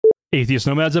Atheist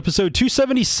Nomads episode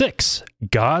 276,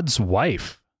 God's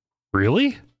Wife.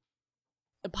 Really?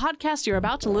 The podcast you're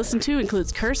about to listen to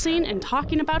includes cursing and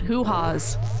talking about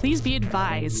hoo-haws. Please be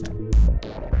advised.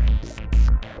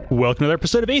 Welcome to another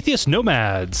episode of Atheist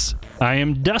Nomads. I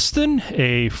am Dustin,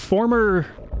 a former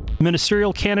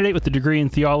ministerial candidate with a degree in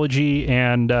theology,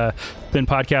 and been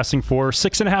podcasting for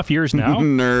 6.5 years now.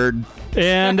 Nerd.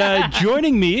 And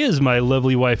joining me is my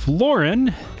lovely wife,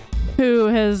 Lauren, Who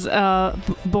has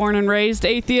born and raised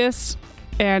atheist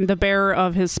and the bearer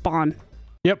of his spawn.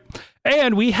 Yep.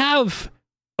 And we have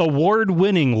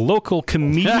award-winning local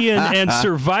comedian and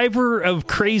survivor of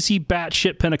crazy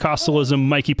batshit Pentecostalism,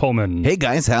 Mikey Pullman. Hey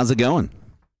guys, how's it going?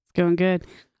 It's going good.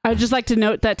 I'd just like to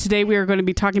note that today we are going to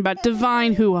be talking about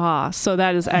divine hoo-ha, so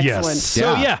that is excellent. Yes.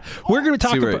 So we're going to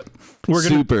talk about...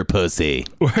 Super pussy.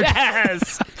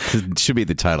 Yes! Should be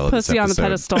the title Pussy of this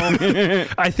episode. on the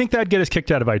pedestal. I think that'd get us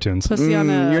kicked out of iTunes. Pussy on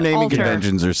a Your naming altar.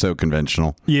 conventions are so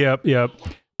conventional. Yep.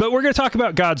 But we're going to talk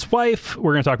about God's wife.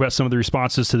 We're going to talk about some of the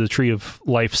responses to the Tree of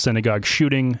Life Synagogue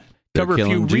shooting, cover a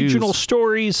few regional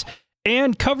stories,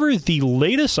 and cover the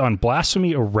latest on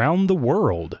blasphemy around the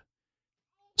world.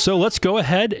 So let's go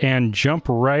ahead and jump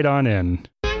right on in.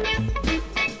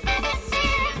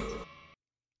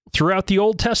 Throughout the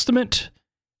Old Testament,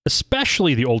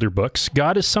 especially the older books,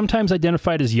 God is sometimes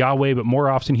identified as Yahweh, but more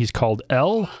often he's called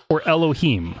El or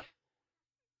Elohim.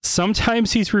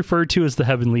 Sometimes he's referred to as the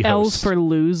heavenly host. L's for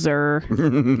loser.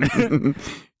 Do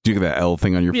you get that L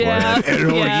thing on your forehead?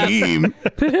 Elohim.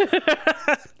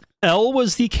 El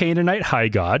was the Canaanite high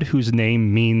god, whose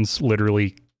name means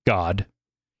literally God.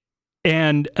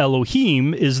 And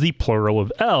Elohim is the plural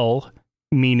of El,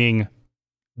 meaning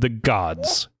the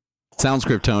gods. Sounds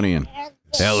Kryptonian.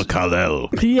 El Kal-El.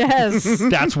 Yes.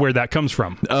 That's where that comes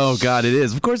from. Oh, God, it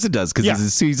is. Of course it does,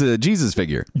 because he's a Jesus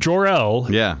figure. Jor-El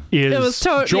is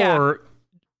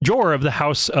Jor of the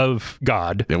house of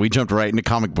God. Yeah, we jumped right into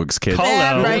comic books, kids.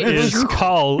 Kal-El right. is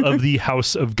Kal of the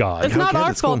house of God. It's not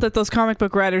our fault cool. that those comic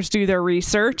book writers do their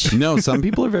research. No, some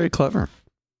people are very clever.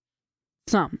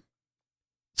 Some.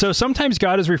 So sometimes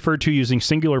God is referred to using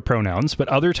singular pronouns, but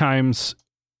other times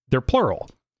they're plural,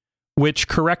 which,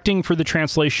 correcting for the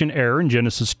translation error in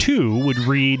Genesis 2, would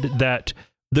read that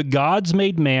the gods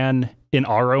made man in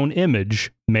our own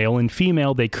image, male and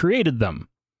female, they created them.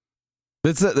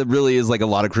 That really is like a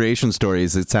lot of creation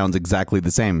stories. It sounds exactly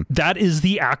the same. That is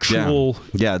the actual...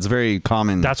 Yeah, it's very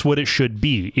common. That's what it should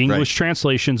be. English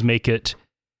translations make it,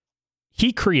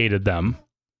 he created them,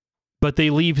 but they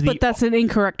leave the... But that's an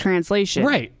incorrect translation.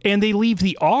 Right, and they leave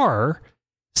the R...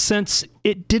 since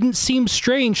it didn't seem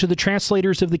strange to the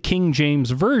translators of the King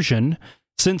James Version,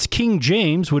 since King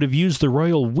James would have used the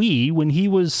royal we when he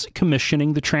was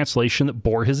commissioning the translation that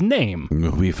bore his name.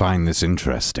 We find this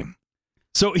interesting.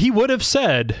 So he would have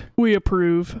said, We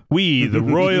approve. we, the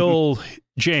royal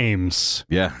James,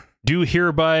 do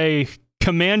hereby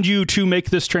command you to make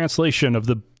this translation of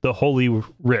the Holy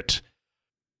Writ.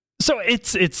 So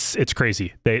it's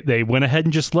crazy. They went ahead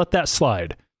and just let that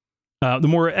slide. The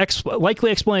more likely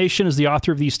explanation is the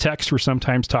author of these texts were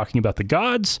sometimes talking about the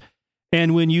gods,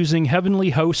 and when using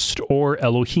heavenly host or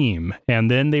Elohim,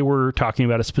 and then they were talking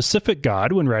about a specific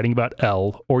god when writing about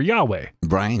El or Yahweh.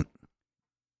 Right.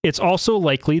 It's also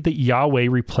likely that Yahweh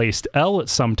replaced El at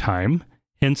some time,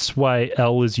 hence why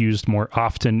El is used more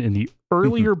often in the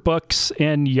earlier books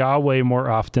and Yahweh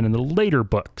more often in the later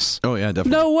books. Oh, yeah,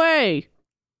 definitely. No way.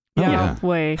 Yeah. No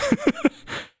way.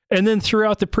 And then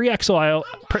throughout the pre-exile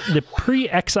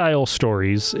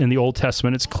stories in the Old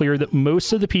Testament, it's clear that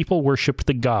most of the people worshipped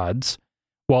the gods,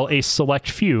 while a select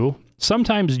few,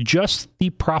 sometimes just the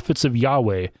prophets of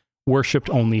Yahweh, worshipped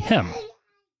only him.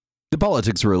 The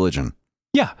politics of religion.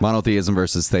 Yeah. Monotheism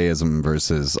versus theism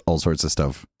versus all sorts of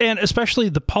stuff. And especially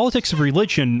the politics of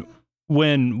religion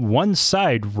when one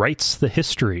side writes the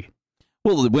history.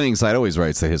 Well, the winning side always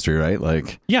writes the history, right?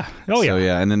 Yeah. Oh, yeah.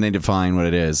 So, and then they define what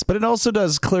it is. But it also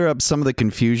does clear up some of the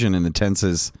confusion in the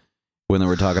tenses when they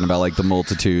were talking about, like, the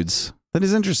multitudes. That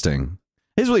is interesting.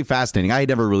 It's really fascinating. I had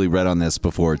never really read on this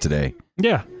before today.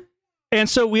 Yeah. And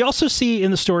so we also see in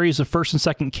the stories of 1st and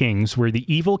 2nd Kings where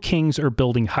the evil kings are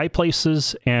building high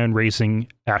places and raising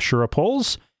Asherah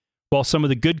poles, while some of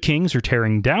the good kings are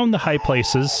tearing down the high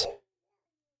places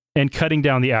and cutting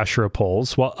down the Asherah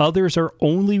poles, while others are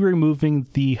only removing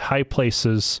the high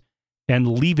places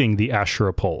and leaving the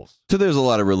Asherah poles. So there's a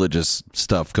lot of religious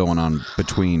stuff going on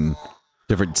between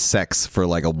different sects for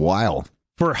like a while.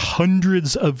 For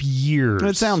hundreds of years.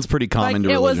 It sounds pretty common to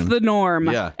it religion. was the norm,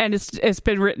 Yeah. and it's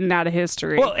been written out of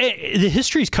history. Well, the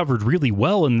history's covered really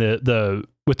well in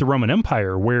with the Roman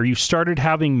Empire, where you started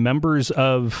having members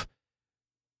of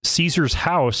Caesar's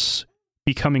house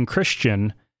becoming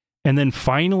Christian, and then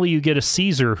finally you get a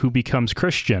Caesar who becomes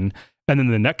Christian, and then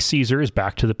the next Caesar is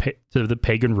back to the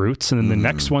pagan roots, and then the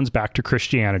next one's back to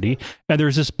Christianity, and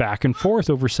there's this back and forth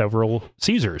over several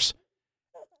Caesars.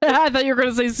 I thought you were going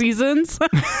to say seasons.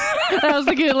 I was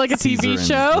thinking like a TV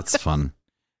show. That's fun.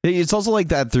 It's also like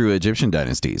that through Egyptian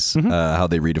dynasties, how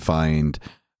they redefined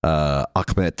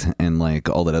Akhmet and like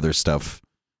all that other stuff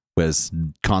was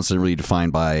constantly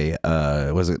defined by,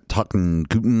 was it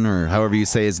Tutankhamun, or however you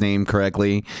say his name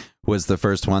correctly, was the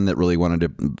first one that really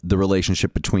wanted the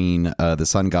relationship between the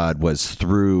sun god was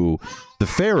through the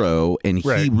pharaoh, and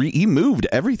he moved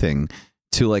everything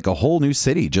to like a whole new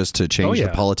city just to change the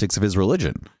politics of his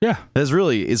religion. Yeah. It's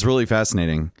really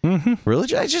fascinating.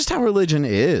 Religion, that's just how religion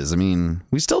is. I mean,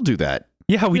 we still do that.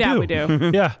 Yeah, we do. We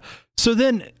do. Yeah. So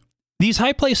then these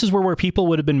high places were where people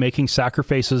would have been making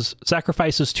sacrifices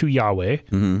to Yahweh,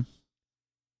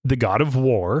 the god of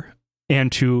war,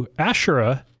 and to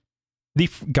Asherah, the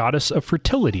goddess of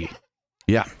fertility.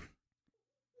 Yeah.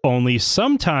 Only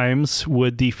sometimes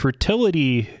would the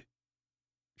fertility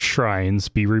shrines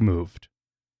be removed.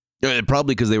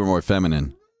 Probably because they were more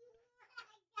feminine.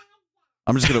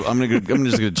 I'm just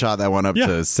gonna chalk that one up to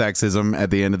sexism at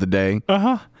the end of the day.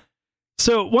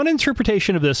 So one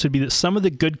interpretation of this would be that some of the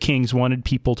good kings wanted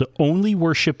people to only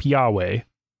worship Yahweh,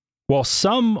 while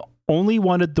some only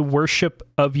wanted the worship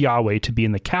of Yahweh to be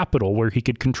in the capital where he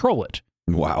could control it.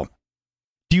 Wow.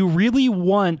 Do you really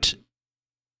want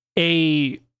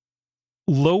a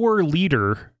lower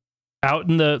leader out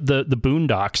in the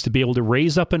boondocks to be able to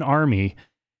raise up an army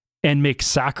and make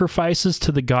sacrifices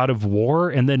to the god of war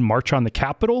and then march on the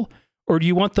capital? Or do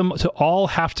you want them to all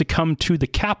have to come to the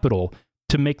capital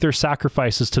to make their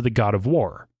sacrifices to the god of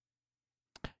war?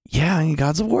 Yeah, I mean,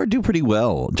 gods of war do pretty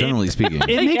well, generally speaking.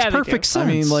 It makes perfect sense.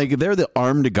 I mean, like, they're the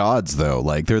armed gods, though.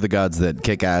 Like, they're the gods that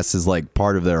kick ass is, like,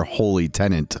 part of their holy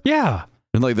tenet. Yeah.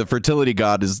 And, like, the fertility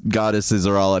goddesses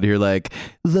are all out here like,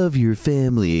 love your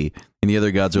family. And the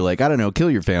other gods are like, I don't know, kill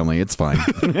your family. It's fine.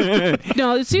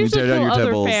 No, it's usually kill other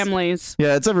temples. Families.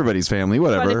 Yeah, it's everybody's family,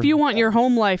 whatever. But if you want your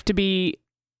home life to be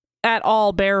at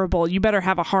all bearable, you better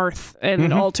have a hearth and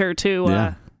an altar, too.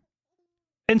 Yeah.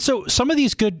 And so some of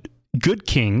these good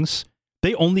kings,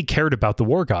 they only cared about the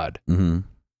war god.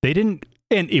 They didn't,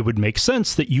 and it would make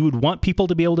sense that you would want people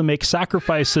to be able to make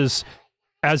sacrifices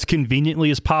as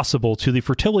conveniently as possible to the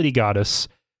fertility goddess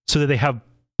so that they have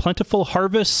plentiful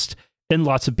harvest and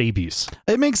lots of babies.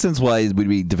 It makes sense why it would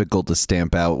be difficult to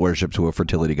stamp out worship to a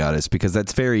fertility goddess, because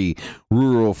that's very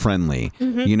rural friendly.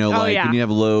 You know, when you have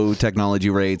low technology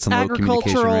rates and low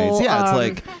communication rates. Yeah, it's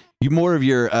like you more of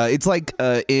your, it's like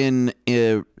in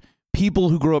people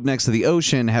who grow up next to the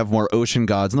ocean have more ocean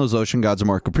gods, and those ocean gods are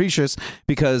more capricious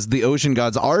because the ocean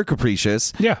gods are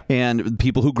capricious. Yeah. And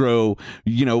people who grow,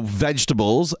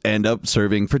 vegetables end up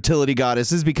serving fertility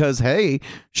goddesses because, hey,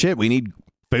 shit, we need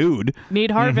food.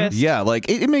 Need harvest. Yeah, like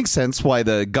it makes sense why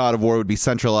the god of war would be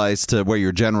centralized to where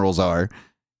your generals are,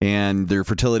 and their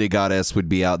fertility goddess would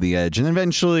be out the edge, and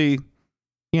eventually,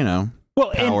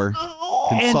 power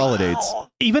consolidates.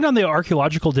 Even on the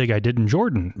archaeological dig I did in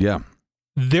Jordan,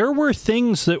 there were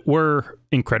things that were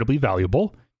incredibly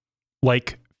valuable,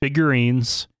 like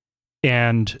figurines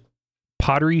and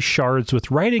pottery shards with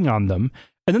writing on them,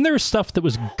 and then there was stuff that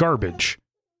was garbage,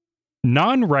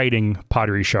 non-writing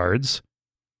pottery shards,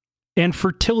 and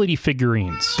fertility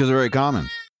figurines. Because they're very common,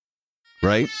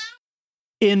 right?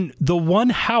 In the one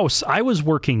house I was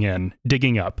working in,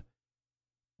 digging up,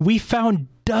 we found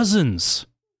dozens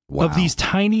of these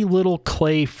tiny little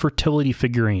clay fertility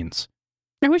figurines.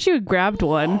 I wish you had grabbed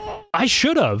one. I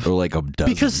should have. Or like a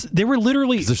dozen. Because they were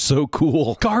literally... they're so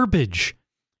cool. Garbage.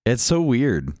 It's so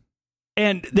weird.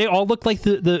 And they all look like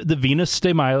the Venus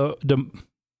de Milo.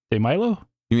 De Milo?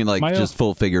 You mean like just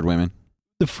full-figured women?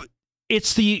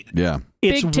 It's the... Yeah.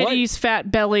 Big titties,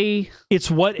 fat belly.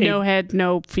 It's what no head,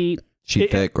 no feet.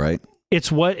 She's thick, right?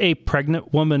 It's what a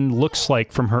pregnant woman looks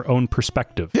like from her own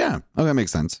perspective. Yeah. Oh, that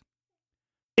makes sense.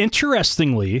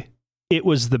 Interestingly, it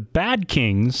was the bad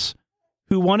kings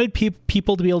who wanted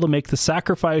people to be able to make the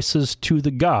sacrifices to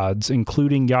the gods,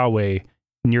 including Yahweh,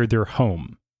 near their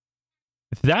home.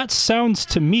 That sounds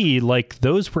to me like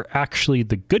those were actually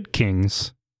the good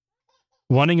kings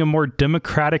wanting a more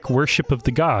democratic worship of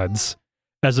the gods,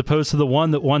 as opposed to the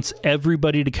one that wants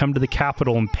everybody to come to the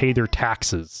capital and pay their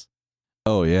taxes.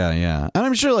 Oh, yeah, yeah. And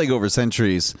I'm sure, like, over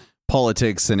centuries,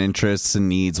 politics and interests and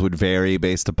needs would vary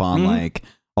based upon, like,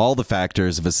 all the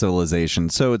factors of a civilization.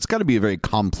 So it's got to be a very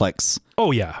complex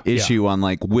issue on,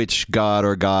 like, which god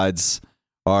or gods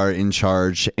are in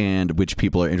charge and which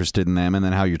people are interested in them, and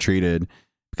then how you're treated.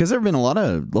 Because there have been a lot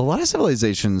of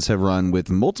civilizations have run with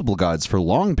multiple gods for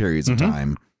long periods of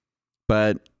time,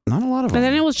 but not a lot of them. And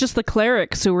then it was just the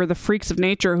clerics who were the freaks of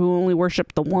nature who only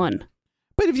worshipped the one.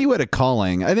 But if you had a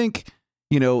calling, I think,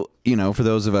 for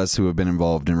those of us who have been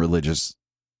involved in religious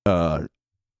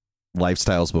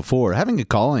lifestyles before, having a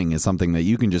calling is something that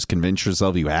you can just convince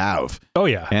yourself you have. Oh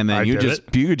yeah. And then you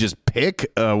could just pick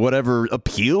whatever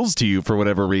appeals to you for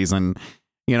whatever reason.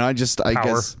 I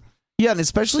guess. Yeah, and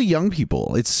especially young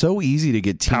people. It's so easy to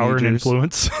get teenagers. Power and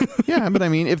influence. Yeah, but I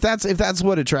mean, if that's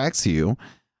what attracts you,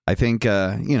 I think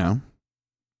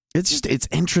it's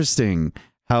interesting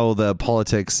how the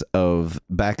politics of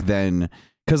back then,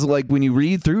 because like when you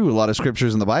read through a lot of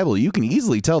scriptures in the Bible, you can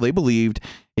easily tell they believed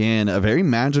in a very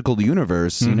magical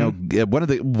universe. One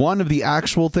of the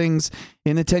actual things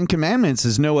in the 10 Commandments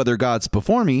is no other gods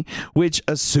before me, which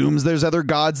assumes there's other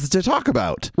gods to talk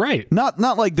about. Right. Not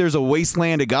like there's a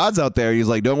wasteland of gods out there. He's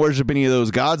like, don't worship any of those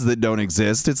gods that don't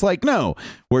exist. It's like, no,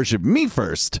 worship me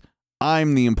first.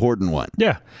 I'm the important one.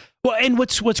 Yeah. Well, and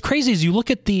what's crazy is you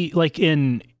look at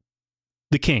in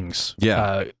the Kings.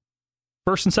 Yeah.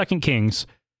 First and Second Kings,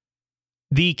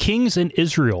 the kings in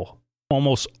Israel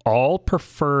almost all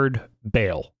preferred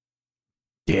Baal.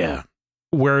 Yeah.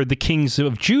 Where the kings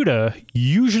of Judah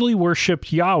usually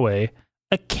worshiped Yahweh,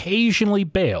 occasionally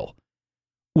Baal,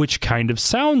 which kind of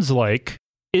sounds like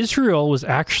Israel was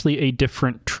actually a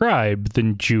different tribe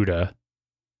than Judah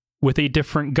with a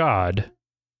different God.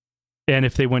 And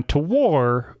if they went to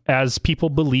war, as people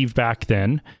believed back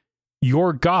then,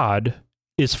 your God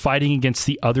is fighting against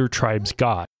the other tribe's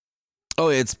God. Oh,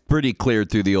 it's pretty clear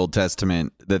through the Old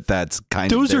Testament that's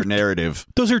kind of their narrative.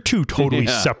 Those are two totally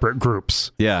separate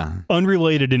groups. Yeah.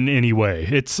 Unrelated in any way.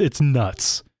 It's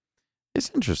nuts. It's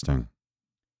interesting.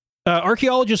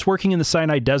 Archaeologists working in the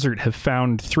Sinai Desert have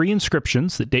found 3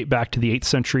 inscriptions that date back to the 8th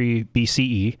century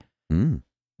BCE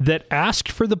that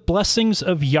asked for the blessings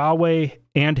of Yahweh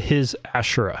and his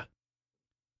Asherah.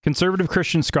 Conservative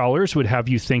Christian scholars would have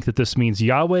you think that this means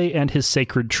Yahweh and his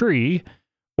sacred tree,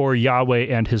 or Yahweh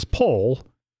and his pole.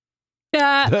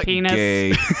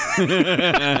 Penis.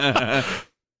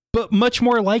 But much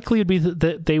more likely would be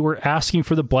that they were asking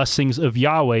for the blessings of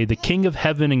Yahweh, the King of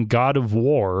Heaven and God of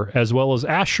War, as well as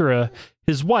Asherah,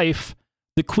 his wife,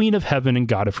 the Queen of Heaven and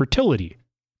God of Fertility.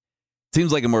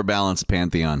 Seems like a more balanced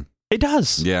pantheon. It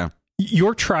does. Yeah.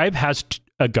 Your tribe has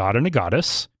a god and a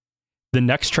goddess. The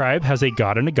next tribe has a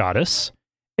god and a goddess.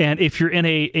 And if you're in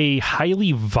a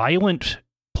highly violent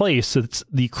place, it's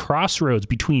the crossroads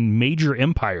between major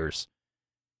empires,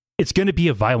 it's going to be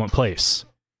a violent place.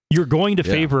 You're going to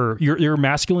favor your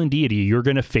masculine deity. You're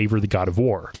going to favor the god of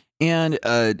war. And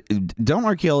don't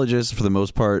archaeologists, for the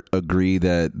most part, agree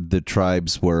that the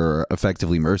tribes were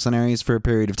effectively mercenaries for a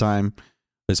period of time,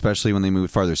 especially when they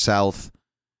moved farther south?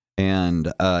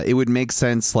 And it would make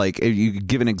sense, like, if you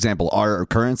give an example, our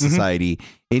current society,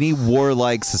 any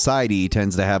warlike society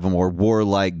tends to have a more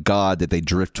warlike god that they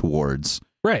drift towards.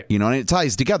 Right. And it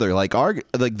ties together. Like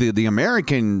the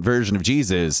American version of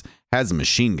Jesus has a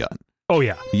machine gun. Oh,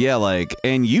 yeah. Yeah,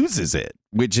 and uses it,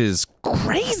 which is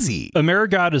crazy.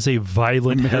 Amerigod is a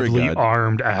violent, heavily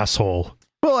armed asshole.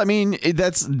 Well, I mean,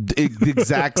 that's the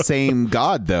exact same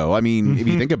God, though. I mean, if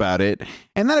you think about it.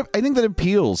 And that I think that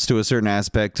appeals to a certain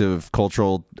aspect of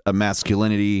cultural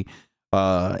masculinity.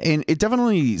 And it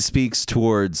definitely speaks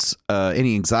towards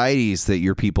any anxieties that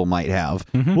your people might have.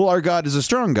 Well, our God is a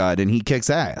strong God and he kicks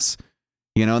ass.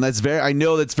 And I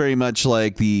know that's very much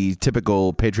like the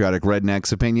typical patriotic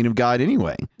redneck's opinion of God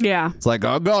anyway. Yeah. It's like,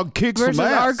 oh, God kicks some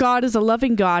ass. Our God is a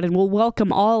loving God and will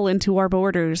welcome all into our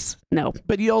borders. No.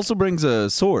 But he also brings a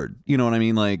sword. You know what I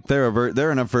mean? Like, there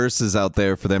are enough verses out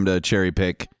there for them to cherry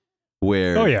pick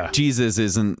where Jesus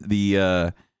isn't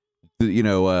the,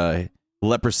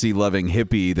 leprosy-loving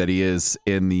hippie that he is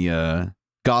in the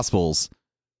Gospels.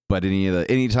 But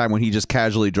any time when he just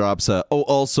casually drops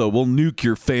also, we'll nuke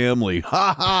your family.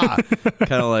 Ha ha.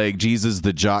 Kind of like Jesus,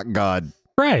 the jock god.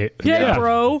 Right. Yeah,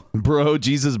 bro. Bro,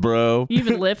 Jesus, bro. You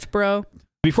even lift, bro.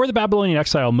 Before the Babylonian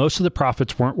exile, most of the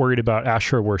prophets weren't worried about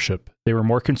Asherah worship. They were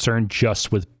more concerned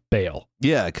just with Baal.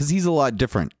 Yeah, because he's a lot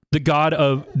different.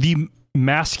 The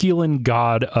masculine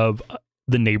god of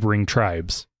the neighboring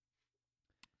tribes.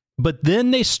 But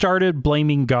then they started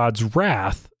blaming God's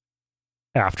wrath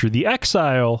after the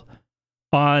exile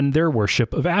on their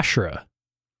worship of Asherah.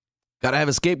 Gotta have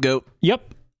a scapegoat.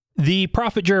 Yep. The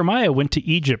prophet Jeremiah went to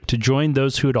Egypt to join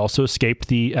those who had also escaped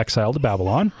the exile to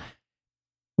Babylon,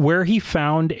 where he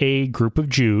found a group of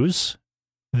Jews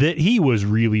that he was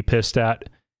really pissed at,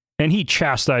 and he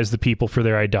chastised the people for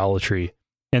their idolatry.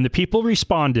 And the people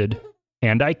responded,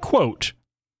 and I quote,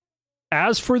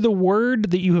 As for the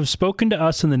word that you have spoken to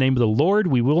us in the name of the Lord,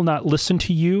 we will not listen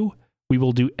to you. We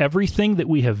will do everything that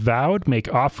we have vowed,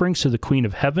 make offerings to the Queen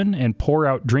of Heaven, and pour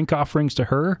out drink offerings to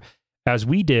her, as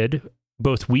we did,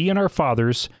 both we and our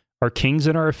fathers, our kings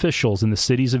and our officials in the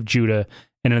cities of Judah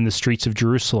and in the streets of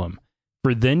Jerusalem.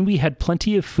 For then we had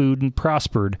plenty of food and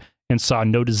prospered and saw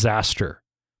no disaster.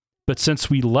 But since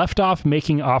we left off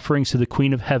making offerings to the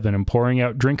Queen of Heaven and pouring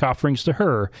out drink offerings to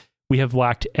her, we have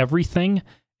lacked everything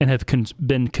and have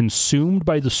been consumed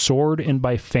by the sword and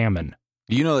by famine.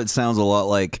 You know, it sounds a lot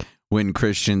like when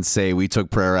Christians say we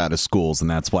took prayer out of schools and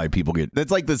that's why people get...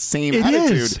 That's like the same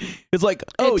attitude. It's like,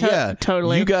 oh, yeah,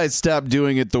 totally. You guys stopped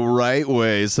doing it the right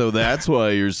way, so that's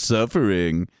why you're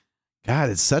suffering.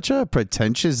 God, it's such a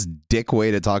pretentious dick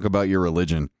way to talk about your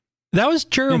religion. That was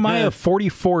Jeremiah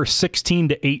 44, 16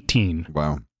 to 18.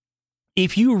 Wow.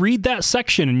 If you read that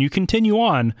section and you continue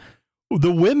on,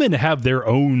 the women have their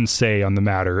own say on the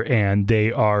matter, and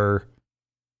they are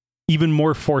even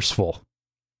more forceful.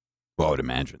 Well, I would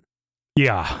imagine.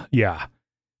 Yeah.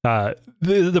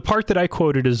 The part that I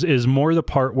quoted is more the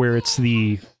part where it's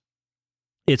the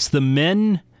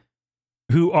men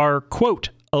who are, quote,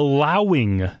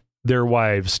 allowing their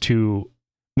wives to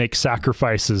make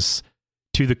sacrifices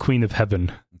to the Queen of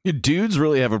Heaven. Dudes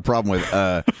really have a problem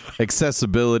with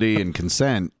accessibility and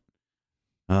consent.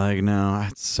 Like, no,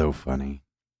 that's so funny.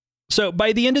 So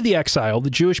by the end of the exile, the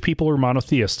Jewish people were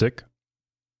monotheistic.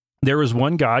 There was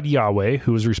one God, Yahweh,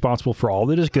 who was responsible for all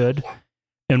that is good,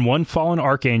 and one fallen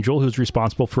archangel who was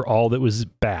responsible for all that was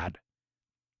bad.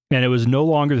 And it was no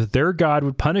longer that their God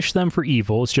would punish them for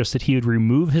evil. It's just that he would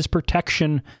remove his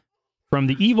protection from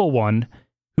the evil one,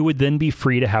 who would then be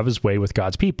free to have his way with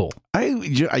God's people.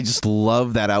 I just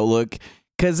love that outlook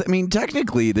because, I mean,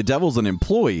 technically the devil's an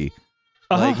employee.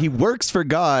 Like, he works for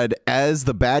God as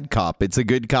the bad cop. It's a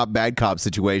good cop, bad cop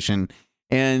situation.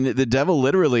 And the devil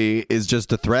literally is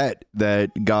just a threat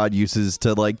that God uses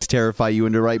to, like, to terrify you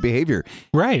into right behavior.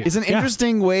 Right. It's an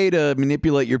interesting way to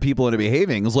manipulate your people into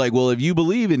behaving. It's like, well, if you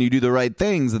believe and you do the right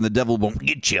things, then the devil won't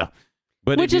get you.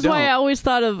 But which is why I always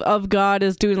thought of God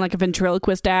as doing like a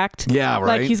ventriloquist act. Yeah,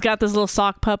 right. Like he's got this little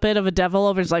sock puppet of a devil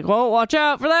over. He's like, "Well, watch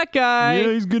out for that guy.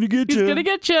 Yeah, he's gonna get you. He's gonna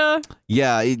get you."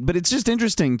 Yeah, but it's just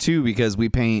interesting too because we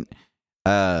paint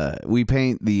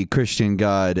the Christian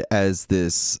God as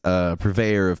this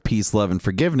purveyor of peace, love, and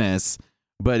forgiveness.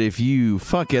 But if you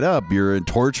fuck it up, you're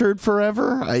tortured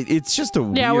forever. It's just a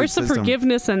weird where's the system.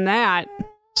 forgiveness in that?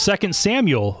 2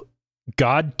 Samuel,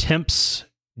 God tempts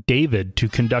David to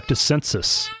conduct a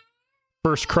census.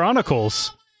 1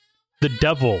 Chronicles, the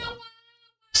devil,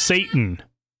 Satan,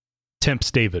 tempts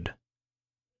David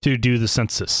to do the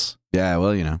census. Yeah,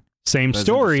 well, you know. Same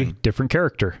story, different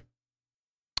character.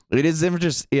 It is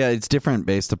just, it's different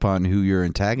based upon who your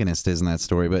antagonist is in that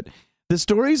story. But the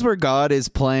stories where God is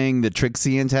playing the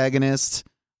tricksy antagonist,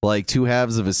 like two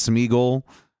halves of a Smeagol,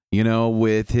 you know,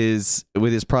 with his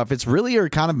prophets, really are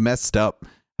kind of messed up.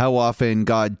 How often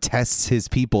God tests his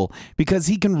people because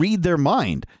he can read their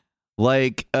mind.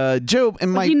 Like Job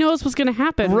and Mike. He knows what's going to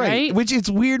happen, right? Which it's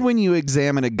weird when you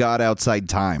examine a God outside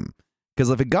time.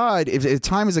 Because if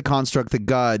time is a construct that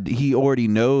God, he already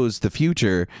knows the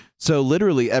future. So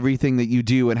literally everything that you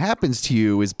do and happens to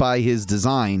you is by his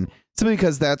design. Simply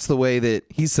because that's the way that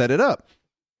he set it up.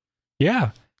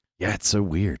 Yeah. Yeah, it's so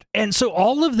weird. And so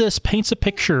all of this paints a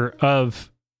picture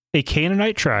of a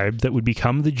Canaanite tribe that would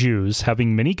become the Jews,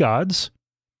 having many gods,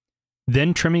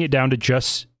 then trimming it down to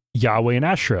just Yahweh and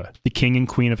Asherah, the king and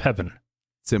queen of heaven.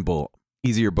 Simple.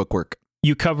 Easier bookwork.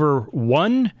 You cover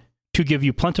one to give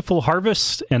you plentiful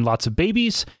harvests and lots of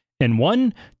babies, and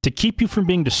one to keep you from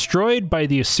being destroyed by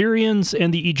the Assyrians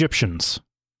and the Egyptians.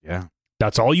 Yeah.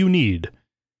 That's all you need.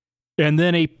 And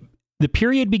then the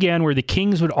period began where the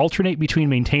kings would alternate between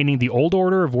maintaining the old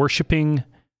order of worshiping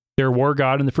their war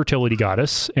god and the fertility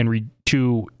goddess, and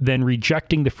then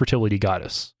rejecting the fertility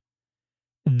goddess.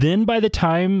 Then by the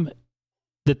time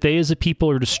that they as a people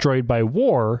are destroyed by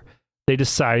war, they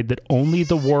decide that only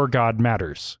the war god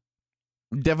matters.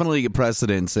 Definitely get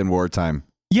precedence in wartime.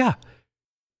 Yeah.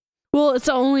 Well, it's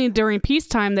only during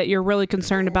peacetime that you're really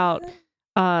concerned about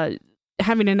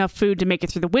having enough food to make it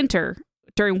through the winter.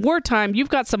 During wartime, you've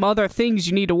got some other things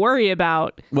you need to worry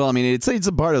about. Well, I mean, it's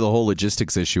a part of the whole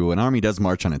logistics issue. An army does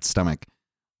march on its stomach,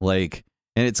 and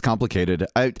it's complicated.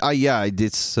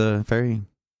 It's a very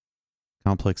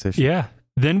complex issue. Yeah.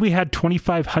 Then we had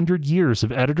 2,500 years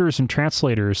of editors and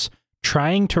translators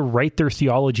trying to write their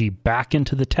theology back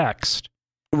into the text.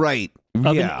 Right.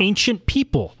 Of an ancient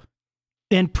people.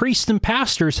 And priests and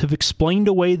pastors have explained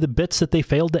away the bits that they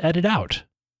failed to edit out.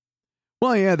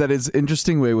 Well, yeah, that is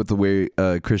interesting way with the way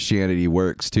Christianity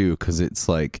works too, because it's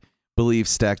like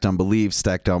beliefs stacked on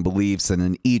beliefs, and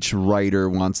then each writer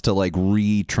wants to like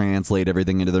retranslate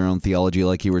everything into their own theology,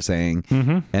 like you were saying.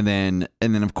 And then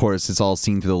of course it's all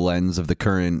seen through the lens of the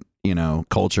current,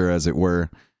 culture, as it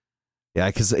were. Yeah,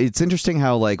 because it's interesting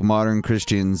how like modern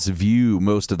Christians view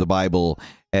most of the Bible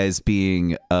as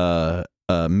being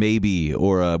maybe,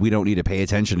 or we don't need to pay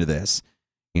attention to this.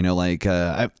 I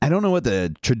don't know what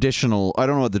the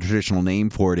traditional name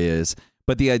for it is,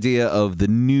 but the idea of the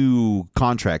new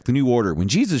contract, the new order, when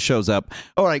Jesus shows up,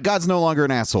 all right, God's no longer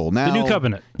an asshole. Now, the new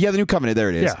covenant. Yeah, the new covenant. There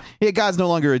it is. Yeah, God's no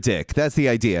longer a dick. That's the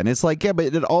idea. And it's like, yeah, but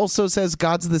it also says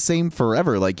God's the same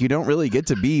forever. Like, you don't really get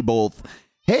to be both,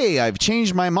 hey, I've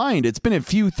changed my mind. It's been a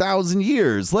few thousand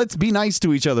years. Let's be nice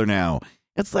to each other now.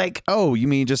 It's like, oh, you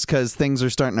mean just because things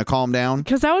are starting to calm down?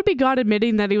 Because that would be God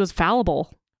admitting that he was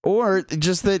fallible. Or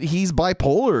just that he's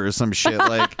bipolar or some shit.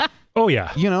 Like, oh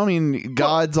yeah,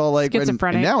 God's all like,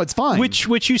 schizophrenic. And now it's fine.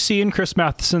 Which you see in Chris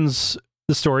Matheson's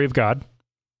The Story of God.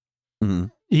 Mm-hmm.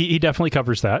 He definitely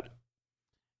covers that.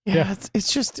 Yeah.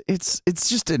 It's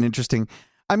just an interesting.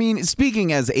 I mean,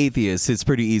 speaking as atheists, it's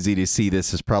pretty easy to see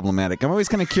this as problematic. I'm always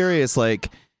kind of curious,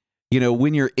 like,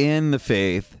 when you're in the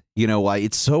faith, why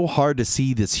it's so hard to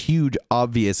see this huge,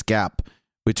 obvious gap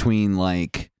between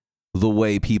like the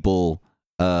way people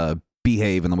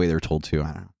behave and the way they're told to. I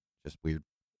don't know. Just weird.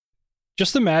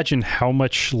 Just imagine how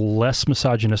much less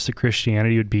misogynistic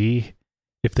Christianity would be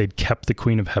if they'd kept the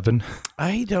Queen of Heaven.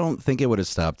 I don't think it would have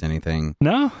stopped anything.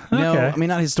 No? Okay. No, I mean,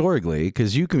 not historically,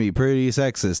 because you can be pretty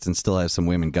sexist and still have some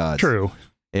women gods. True.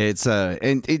 It's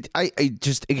it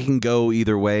can go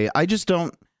either way. I just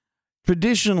don't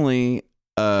traditionally.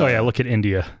 Look at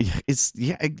India. It's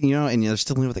and they're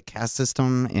still living with a caste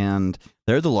system, and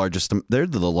they're the largest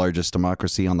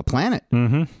democracy on the planet.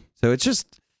 Mm-hmm. So it's just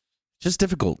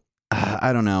difficult.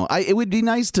 I don't know. It would be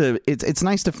nice to. It's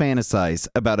nice to fantasize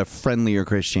about a friendlier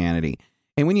Christianity,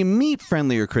 and when you meet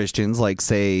friendlier Christians, like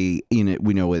say,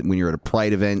 when you're at a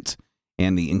Pride event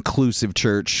and the inclusive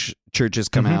churches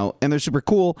come out and they're super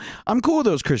cool. I'm cool with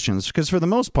those Christians because for the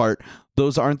most part,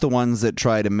 those aren't the ones that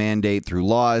try to mandate through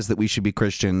laws that we should be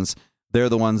Christians. They're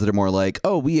the ones that are more like,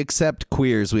 oh, we accept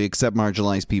queers, we accept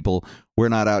marginalized people. We're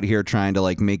not out here trying to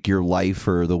like make your life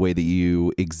or the way that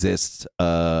you exist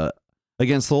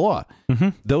against the law. Mm-hmm.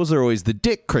 Those are always the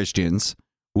dick Christians,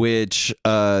 which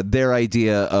their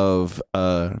idea of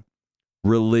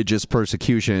religious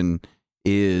persecution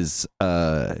is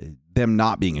them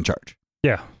not being in charge.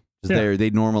 Yeah. They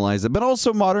normalize it, but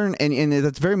also modern, and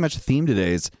that's very much a theme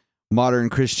today, is modern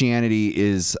Christianity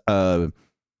is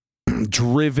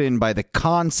driven by the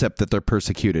concept that they're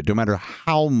persecuted, no matter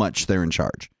how much they're in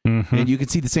charge. Mm-hmm. And you can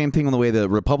see the same thing on the way the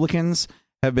Republicans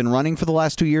have been running for the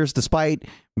last 2 years, despite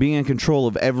being in control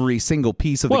of every single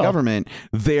piece of the government.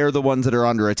 They're the ones that are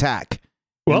under attack.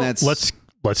 Well,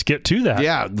 let's get to that.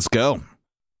 Yeah, let's go.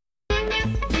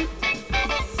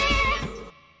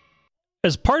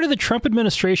 As part of the Trump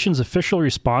administration's official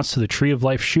response to the Tree of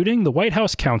Life shooting, the White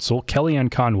House counsel,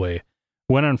 Kellyanne Conway,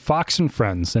 went on Fox and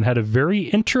Friends and had a very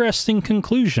interesting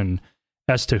conclusion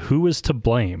as to who is to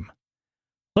blame.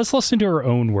 Let's listen to her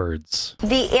own words.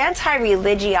 The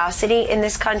anti-religiosity in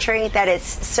this country, that it's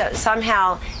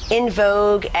somehow in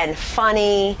vogue and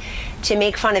funny to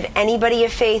make fun of anybody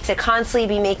of faith, to constantly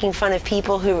be making fun of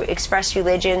people who express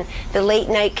religion, the late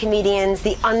night comedians,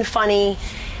 the unfunny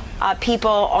people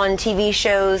on TV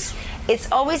shows.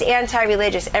 It's always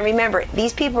anti-religious. And remember,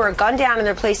 these people were gunned down in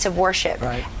their place of worship,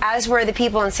 right, as were the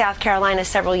people in South Carolina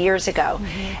several years ago.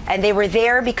 Mm-hmm. And they were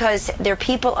there because they're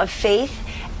people of faith,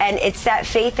 and it's that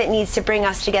faith that needs to bring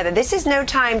us together. This is no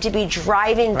time to be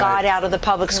driving God out of the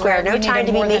public square. No time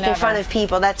to be making fun of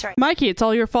people. That's right. Mikey, it's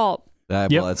all your fault. Well,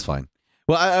 that's fine.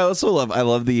 Well, I also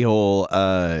love the whole,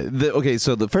 okay,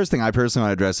 so the first thing I personally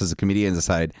want to address as a comedian's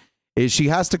aside is she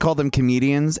has to call them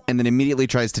comedians and then immediately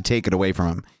tries to take it away from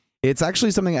them. It's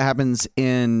actually something that happens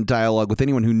in dialogue with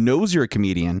anyone who knows you're a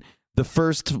comedian. The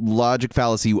first logic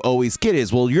fallacy you always get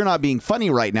is, well, you're not being funny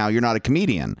right now. You're not a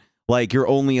comedian. Like, you're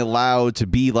only allowed to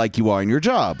be like you are in your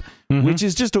job, which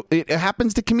is just, it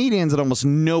happens to comedians and almost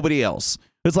nobody else.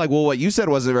 It's like, well, what you said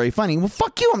wasn't very funny. Well,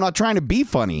 fuck you. I'm not trying to be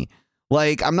funny.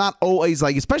 Like, I'm not always,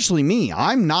 like, especially me,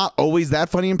 I'm not always that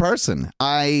funny in person.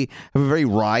 I have a very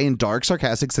wry and dark,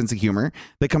 sarcastic sense of humor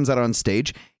that comes out on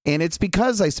stage. And it's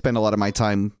because I spend a lot of my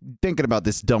time thinking about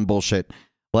this dumb bullshit.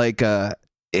 Like,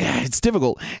 it's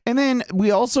difficult. And then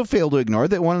we also fail to ignore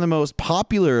that one of the most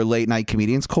popular late night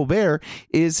comedians, Colbert,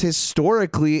 is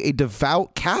historically a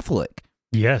devout Catholic.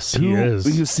 Yes, he is.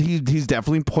 He's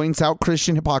definitely points out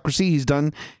Christian hypocrisy. He's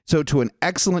done so to an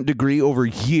excellent degree over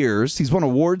years. He's won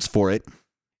awards for it.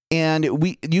 And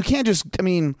you can't just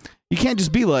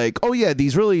be like, oh yeah,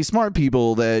 these really smart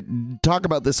people that talk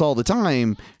about this all the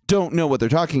time don't know what they're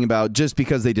talking about just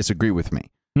because they disagree with me.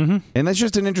 Mm-hmm. And that's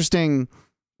just an interesting.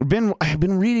 I've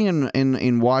been reading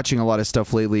and watching a lot of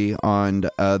stuff lately on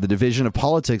the division of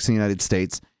politics in the United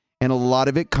States, and a lot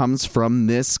of it comes from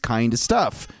this kind of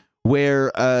stuff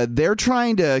where they're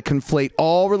trying to conflate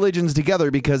all religions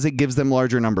together because it gives them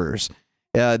larger numbers.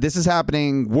 This is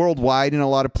happening worldwide in a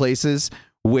lot of places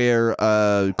where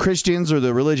Christians or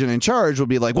the religion in charge will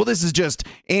be like, well, this is just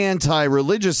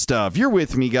anti-religious stuff. You're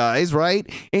with me, guys,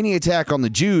 right? Any attack on the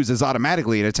Jews is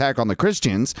automatically an attack on the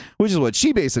Christians, which is what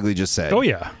she basically just said. Oh,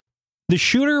 yeah. The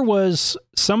shooter was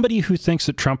somebody who thinks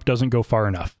that Trump doesn't go far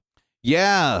enough.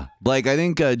 Yeah. Like, I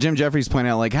think Jim Jeffries pointed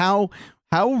out, like, how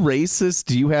racist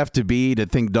do you have to be to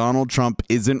think Donald Trump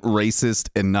isn't racist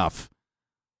enough?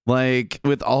 Like,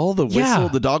 with all the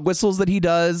the dog whistles that he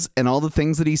does and all the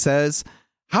things that he says,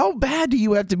 how bad do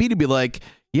you have to be like,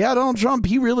 yeah, Donald Trump,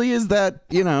 he really is that,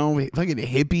 fucking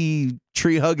hippie,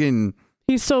 tree-hugging.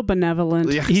 He's so benevolent.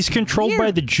 Yeah. He's controlled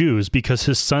by the Jews because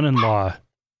his son-in-law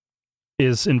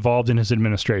is involved in his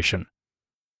administration.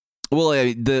 Well,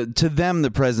 to them,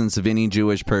 the presence of any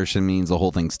Jewish person means the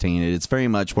whole thing's tainted. It's very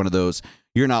much one of those,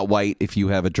 you're not white if you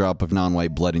have a drop of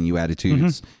non-white blood in you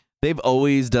attitudes. Mm-hmm. They've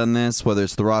always done this, whether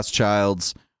it's the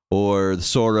Rothschilds or the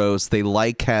Soros. They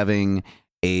like having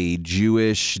a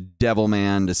Jewish devil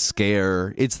man to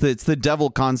scare. It's the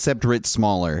devil concept writ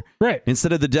smaller. Right.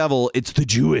 Instead of the devil, it's the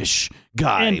Jewish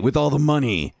guy with all the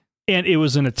money. And it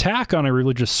was an attack on a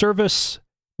religious service.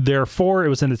 Therefore, it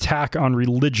was an attack on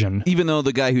religion. Even though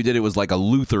the guy who did it was like a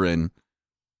Lutheran.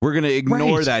 We're going to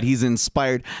ignore that. He's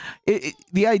inspired.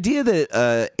 The idea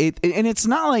that, and it's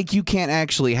not like you can't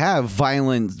actually have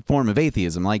violent form of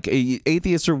atheism. Like,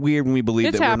 atheists are weird when we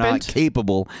believe we're not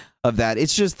capable of that.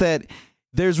 It's just that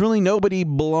there's really nobody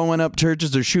blowing up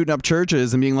churches or shooting up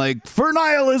churches and being like, for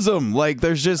nihilism. Like,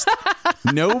 there's just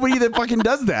nobody that fucking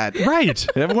does that. Right.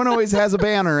 Everyone always has a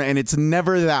banner, and it's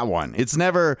never that one. It's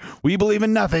never, we believe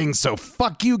in nothing, so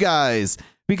fuck you guys.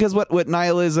 Because what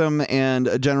nihilism and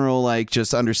a general, like,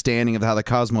 just understanding of how the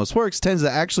cosmos works tends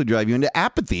to actually drive you into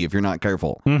apathy if you're not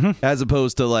careful. Mm-hmm. As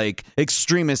opposed to, like,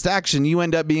 extremist action. You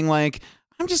end up being like,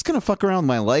 I'm just going to fuck around with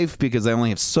my life because I only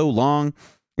have so long.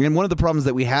 And one of the problems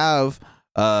that we have,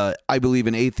 I believe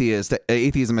in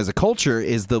atheism as a culture,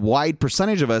 is the wide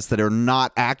percentage of us that are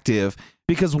not active.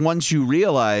 Because once you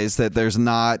realize that there's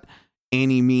not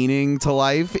any meaning to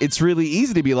life, it's really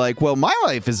easy to be like, well, my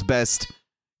life is best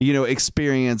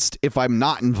experienced if I'm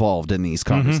not involved in these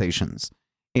conversations.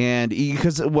 Mm-hmm. And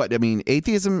because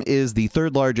atheism is the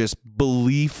third largest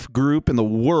belief group in the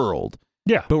world.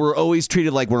 Yeah. But we're always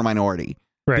treated like we're a minority.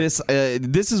 Right. This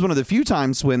is one of the few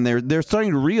times when they're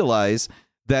starting to realize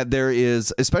that there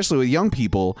is, especially with young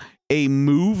people, a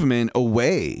movement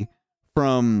away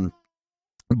from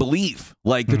belief.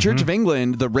 Like the Church of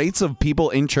England, the rates of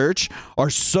people in church are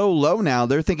so low now,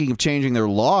 they're thinking of changing their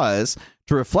laws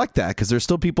to reflect that, because there's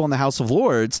still people in the House of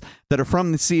Lords that are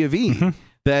from the C of E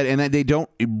that they don't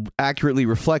accurately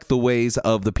reflect the ways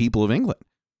of the people of England.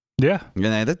 Yeah. And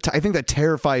I think that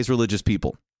terrifies religious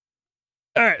people.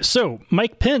 All right, so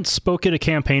Mike Pence spoke at a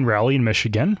campaign rally in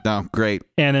Michigan. Oh, great.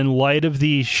 And in light of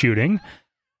the shooting,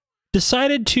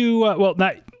 decided to,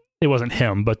 it wasn't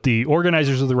him, but the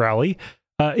organizers of the rally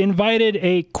invited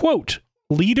a, quote,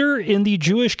 leader in the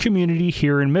Jewish community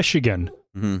here in Michigan,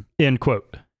 end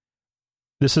quote.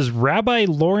 This is Rabbi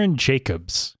Lauren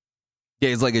Jacobs. Yeah,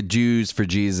 he's like a Jews for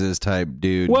Jesus type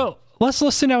dude. Well, let's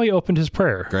listen how he opened his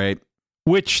prayer. Great.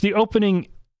 Which the opening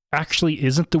actually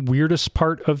isn't the weirdest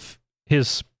part of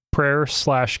his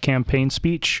prayer/campaign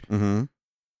speech. Mm-hmm.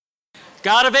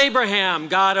 God of Abraham,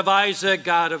 God of Isaac,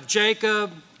 God of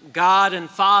Jacob, God and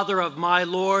Father of my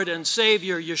Lord and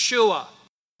Savior, Yeshua,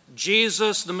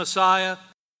 Jesus the Messiah.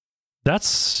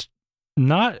 That's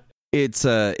not... It's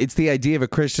the idea of a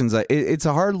Christian's... It's a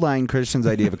hardline Christian's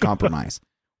idea of a compromise.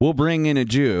 We'll bring in a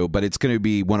Jew, but it's going to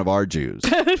be one of our Jews.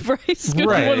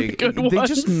 Right. They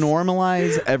just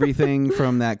normalize everything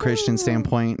from that Christian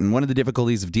standpoint. And one of the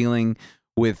difficulties of dealing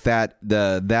with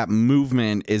that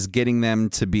movement is getting them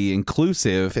to be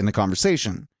inclusive in the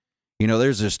conversation.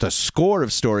 There's just a score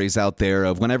of stories out there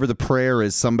of whenever the prayer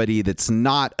is somebody that's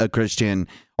not a Christian,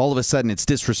 all of a sudden it's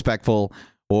disrespectful,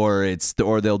 or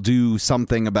they'll do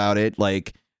something about it,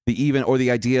 like the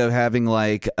idea of having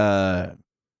like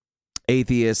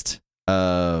atheist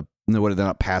they're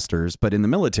not pastors, but in the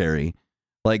military,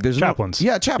 like there's chaplains.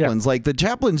 Chaplains. Yeah. Like the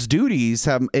chaplain's duties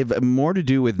have more to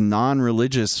do with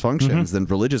non-religious functions than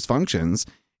religious functions,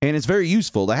 and it's very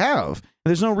useful to have.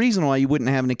 There's no reason why you wouldn't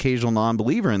have an occasional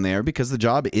non-believer in there, because the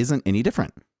job isn't any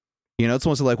different. You know, it's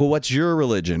almost like, well, what's your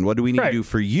religion? What do we need to do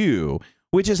for you?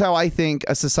 Which is how I think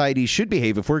a society should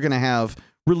behave if we're going to have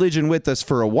religion with us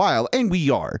for a while, and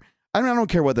we are. I don't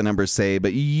care what the numbers say,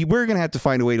 but we're going to have to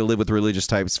find a way to live with religious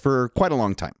types for quite a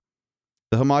long time.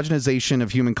 The homogenization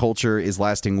of human culture is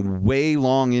lasting way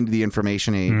long into the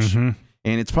information age, and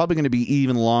it's probably going to be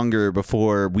even longer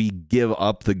before we give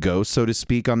up the ghost, so to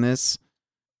speak, on this.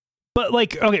 But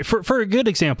like, okay, for a good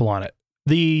example on it,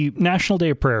 the National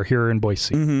Day of Prayer here in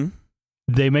Boise,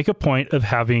 they make a point of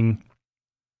having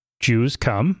Jews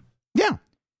come. Yeah.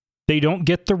 They don't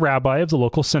get the rabbi of the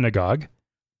local synagogue.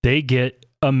 They get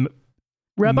a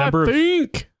member of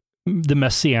the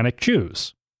Messianic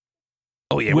Jews.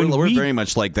 Oh, yeah. We're very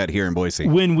much like that here in Boise.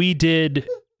 When we did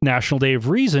National Day of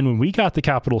Reason, when we got the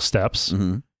Capitol steps,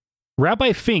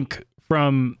 Rabbi Fink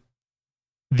from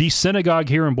the synagogue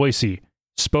here in Boise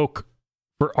spoke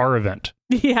for our event.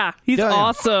 Yeah, he's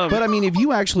awesome. But I mean, if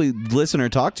you actually listen or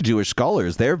talk to Jewish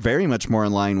scholars, they're very much more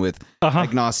in line with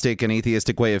agnostic and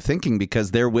atheistic way of thinking,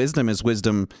 because their wisdom is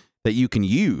wisdom that you can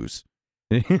use.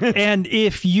 And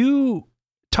if you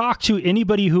talk to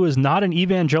anybody who is not an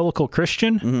evangelical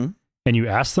Christian and you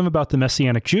ask them about the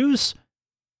Messianic Jews,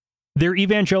 they're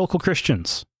evangelical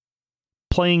Christians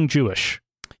playing Jewish.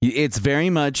 It's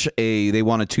very much they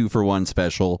want a 2-for-1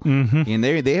 special, and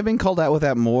they have been called out with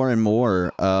that more and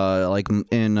more, like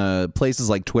in places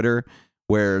like Twitter,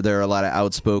 where there are a lot of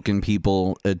outspoken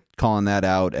people calling that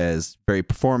out as very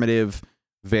performative,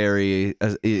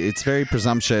 it's very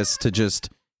presumptuous to just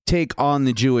take on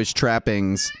the Jewish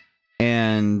trappings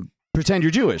and pretend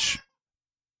you're Jewish.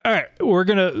 All right, we're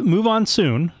gonna move on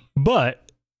soon, but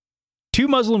 2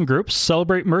 Muslim groups,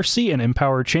 Celebrate Mercy and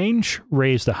Empower Change,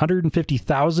 raised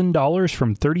 $150,000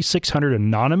 from 3,600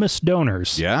 anonymous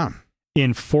donors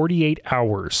in 48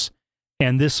 hours.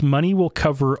 And this money will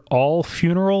cover all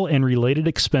funeral and related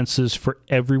expenses for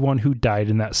everyone who died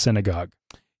in that synagogue.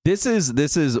 This is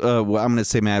I'm going to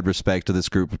say mad respect to this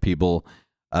group of people.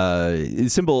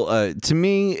 It's simple. To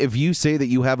me, if you say that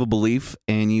you have a belief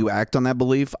and you act on that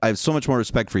belief, I have so much more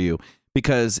respect for you.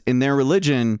 Because in their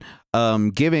religion,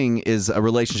 giving is a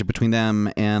relationship between them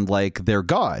and like their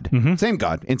God. Same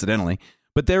God, incidentally.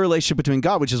 But their relationship between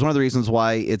God, which is one of the reasons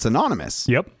why it's anonymous.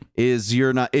 Is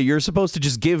you're supposed to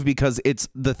just give because it's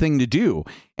the thing to do.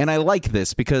 And I like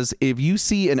this because if you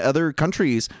see in other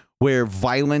countries where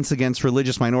violence against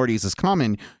religious minorities is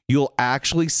common, you'll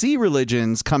actually see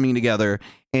religions coming together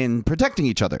and protecting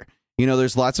each other. You know,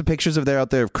 there's lots of pictures out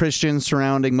there of Christians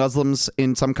surrounding Muslims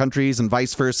in some countries and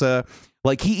vice versa.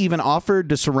 Like he even offered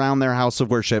to surround their house of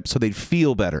worship so they'd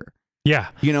feel better. Yeah.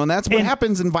 You know, and that's what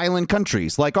happens in violent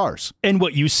countries like ours. And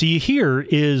what you see here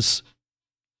is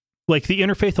like the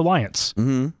Interfaith Alliance.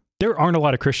 There aren't a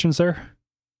lot of Christians there.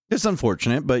 It's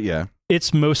unfortunate, but yeah.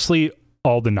 It's mostly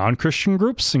all the non-Christian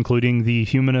groups, including the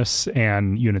humanists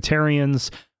and Unitarians,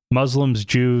 Muslims,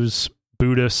 Jews,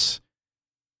 Buddhists.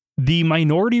 The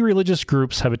minority religious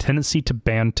groups have a tendency to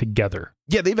band together.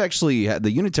 Yeah, they've actually the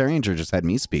Unitarian Church has had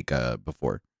me speak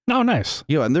before. Oh, nice.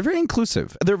 Yeah, and they're very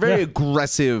inclusive. They're very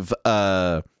aggressive,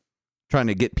 trying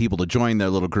to get people to join their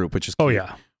little group, which is cute. Oh,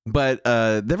 yeah. But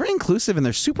they're very inclusive and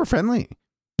they're super friendly.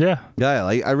 Yeah. Yeah,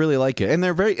 I really like it. And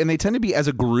they tend to be, as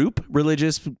a group,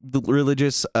 religious,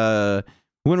 when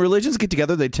religions get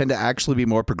together, they tend to actually be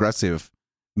more progressive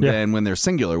than when they're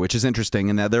singular, which is interesting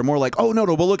in that they're more like, oh, no,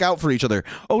 we'll look out for each other.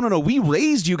 Oh, no, we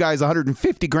raised you guys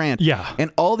 $150,000. Yeah.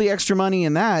 And all the extra money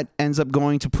in that ends up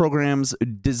going to programs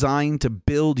designed to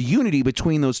build unity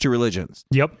between those two religions.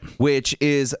 Yep. Which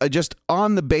is just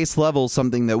on the base level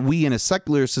something that we in a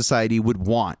secular society would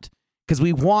want. Because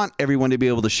we want everyone to be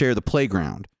able to share the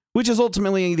playground, which is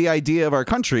ultimately the idea of our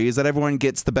country, is that everyone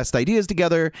gets the best ideas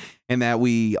together and that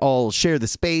we all share the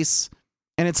space.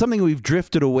 And it's something we've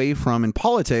drifted away from in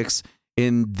politics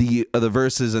in the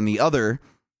verses and the other.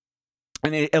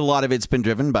 And a lot of it's been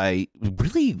driven by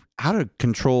really out of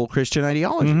control Christian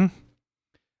ideology.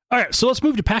 All right, so let's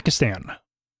move to Pakistan,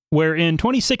 where in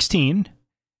 2016,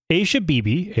 Aisha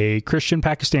Bibi, a Christian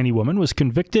Pakistani woman, was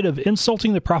convicted of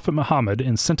insulting the Prophet Muhammad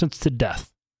and sentenced to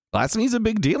death. Blasphemy is a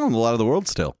big deal in a lot of the world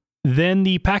still. Then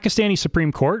the Pakistani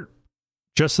Supreme Court,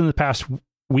 just in the past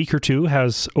week or two,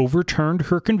 has overturned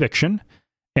her conviction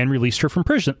and released her from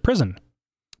prison.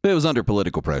 It was under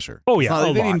political pressure. Oh,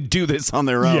 yeah. They didn't do this on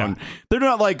their own. Yeah. They're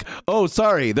not like, oh,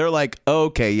 sorry. They're like,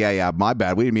 okay, yeah, my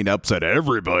bad. We didn't mean to upset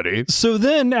everybody. So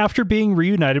then, after being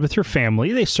reunited with her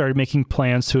family, they started making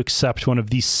plans to accept one of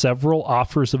the several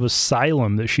offers of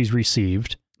asylum that she's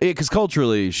received. Yeah, because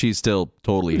culturally, she's still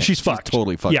totally... She's fucked.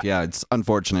 Totally fucked. Yeah, it's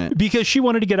unfortunate. Because she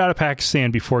wanted to get out of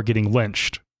Pakistan before getting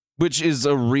lynched. Which is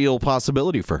a real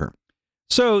possibility for her.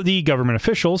 So the government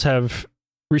officials have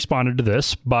responded to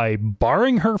this by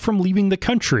barring her from leaving the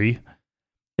country,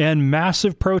 and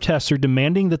massive protests are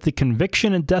demanding that the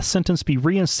conviction and death sentence be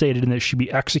reinstated and that she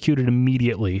be executed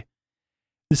immediately.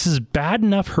 This is bad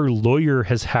enough her lawyer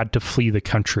has had to flee the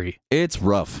country. It's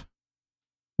rough.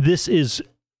 This is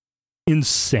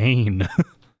insane.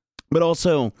 But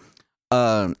also,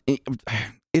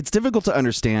 it's difficult to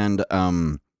understand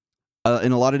in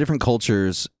a lot of different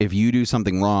cultures. If you do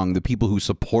something wrong, the people who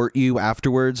support you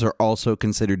afterwards are also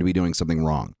considered to be doing something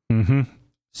wrong. Mm-hmm.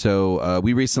 So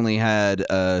we recently had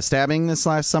a stabbing this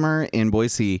last summer in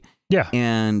Boise. Yeah.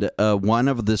 And one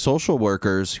of the social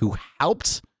workers who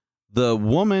helped the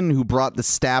woman who brought the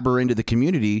stabber into the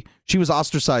community, she was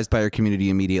ostracized by her community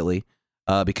immediately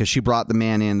because she brought the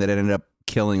man in that ended up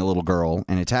killing a little girl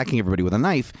and attacking everybody with a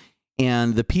knife.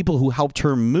 And the people who helped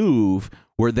her move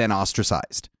were then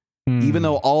ostracized, even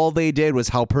though all they did was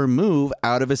help her move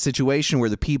out of a situation where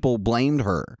the people blamed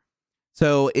her.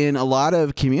 So in a lot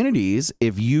of communities,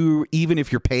 even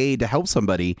if you're paid to help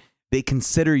somebody, they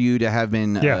consider you to have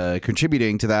been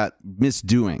contributing to that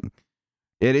misdoing.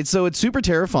 It's super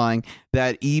terrifying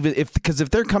that because if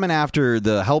they're coming after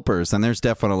the helpers, then there's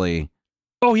definitely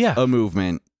a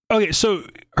movement. Okay, so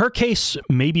her case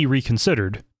may be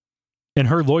reconsidered, and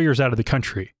her lawyer's out of the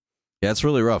country. Yeah, it's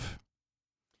really rough.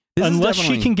 Unless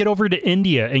she can get over to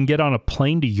India and get on a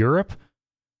plane to Europe,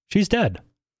 she's dead.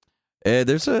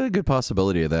 There's a good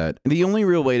possibility of that. The only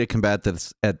real way to combat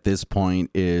this at this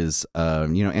point is,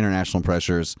 international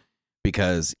pressures,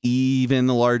 because even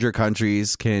the larger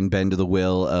countries can bend to the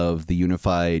will of the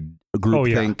unified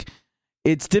groupthink.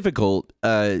 It's difficult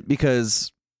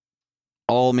because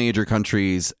all major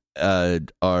countries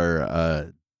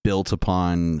are built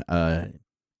upon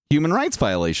human rights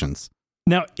violations.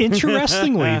 Now,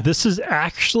 interestingly, this is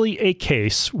actually a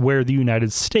case where the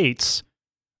United States,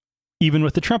 even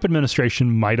with the Trump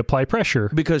administration, might apply pressure.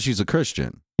 Because she's a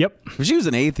Christian. Yep. If she was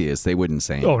an atheist, they wouldn't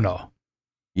say anything. Oh, no.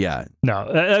 Yeah.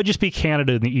 No, that would just be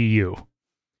Canada and the EU.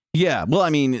 Yeah. Well, I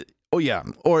mean,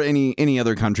 or any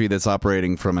other country that's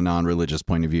operating from a non-religious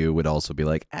point of view would also be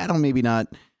like, maybe not.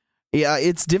 Yeah,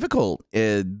 it's difficult.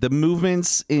 The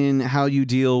movements in how you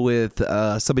deal with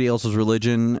somebody else's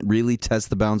religion really test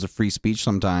the bounds of free speech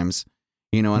sometimes.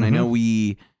 And I know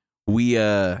we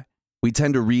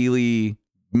tend to really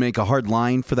make a hard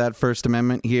line for that First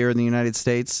Amendment here in the United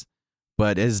States,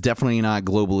 but it's definitely not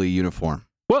globally uniform.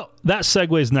 Well, that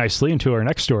segues nicely into our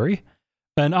next story.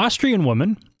 An Austrian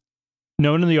woman,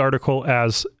 known in the article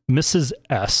as Mrs.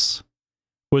 S.,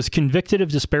 was convicted of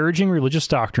disparaging religious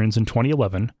doctrines in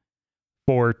 2011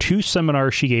 for 2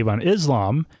 seminars she gave on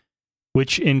Islam,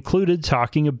 which included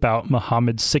talking about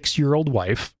Muhammad's 6-year-old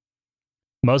wife.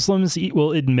 Muslims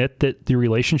will admit that the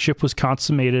relationship was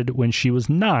consummated when she was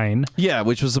 9. Yeah,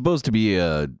 which was supposed to be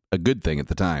a good thing at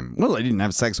the time. Well, I didn't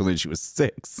have sex with her when she was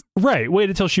 6. Right, wait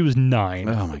until she was 9.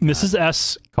 Oh my God. Mrs.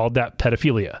 S called that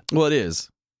pedophilia. Well, it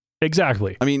is.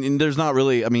 Exactly. I mean, there's not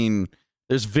really,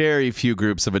 there's very few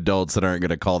groups of adults that aren't going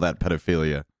to call that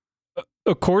pedophilia.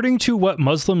 According to what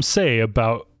Muslims say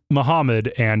about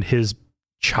Muhammad and his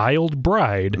child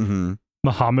bride,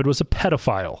 Muhammad was a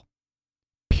pedophile.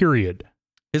 Period.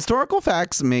 Historical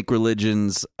facts make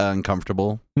religions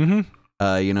uncomfortable.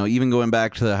 Even going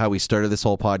back to how we started this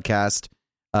whole podcast,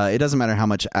 it doesn't matter how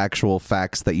much actual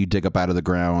facts that you dig up out of the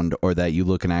ground or that you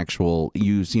look in actual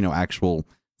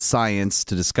science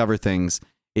to discover things.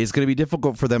 It's going to be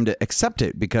difficult for them to accept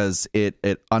it because it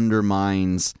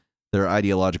undermines their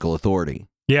ideological authority.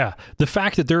 Yeah. The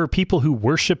fact that there are people who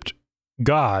worshipped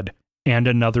God and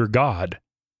another God.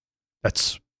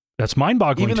 That's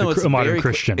mind-boggling to a modern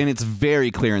Christian. And it's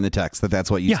very clear in the text that that's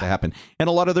what used to happen. And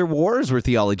a lot of their wars were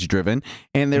theology-driven,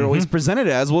 and they're always presented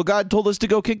as, well, God told us to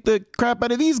go kick the crap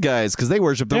out of these guys because they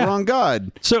worship the wrong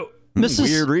God. So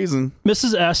weird reason.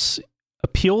 Mrs. S.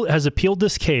 has appealed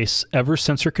this case ever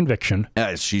since her conviction.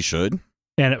 As she should.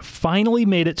 And it finally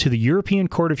made it to the European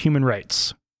Court of Human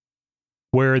Rights,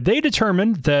 where they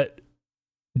determined that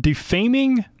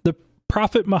defaming the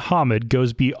Prophet Muhammad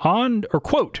goes beyond, or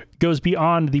quote, goes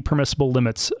beyond the permissible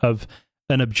limits of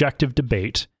an objective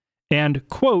debate and,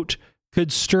 quote,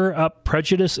 could stir up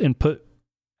prejudice and put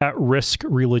at risk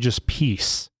religious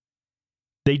peace.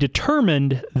 They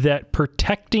determined that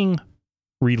protecting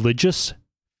religious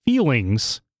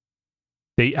feelings,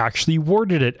 they actually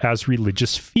worded it as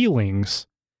religious feelings,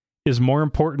 is more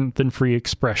important than free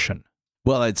expression.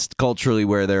 Well, it's culturally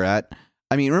where they're at.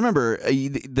 I mean, remember,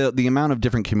 the amount of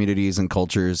different communities and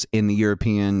cultures in the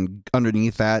European,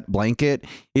 underneath that blanket,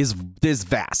 is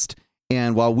vast.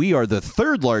 And while we are the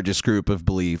 3rd largest group of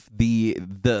belief,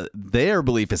 their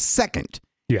belief is 2nd.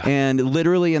 Yeah. And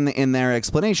literally in their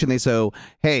explanation, they say,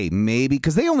 hey, maybe,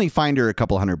 because they only fined her a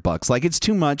couple $100. Like, it's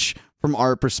too much from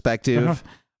our perspective.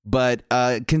 But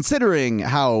considering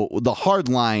how the hard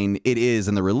line it is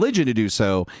in the religion to do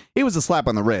so, it was a slap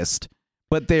on the wrist.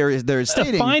 But they're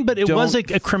stating fine, but it was a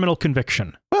criminal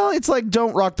conviction. Well, it's like,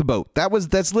 don't rock the boat.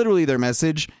 That's literally their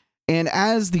message. And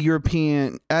as the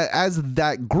European, as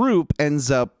that group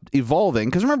ends up evolving,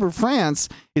 because remember, France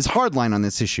is hardline on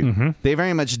this issue. They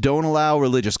very much don't allow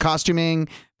religious costuming.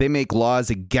 They make laws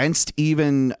against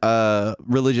even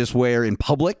religious wear in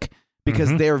public,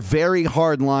 because they're very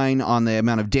hardline on the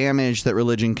amount of damage that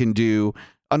religion can do,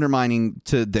 undermining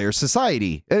to their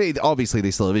society. Obviously,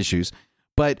 they still have issues,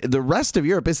 but the rest of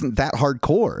Europe isn't that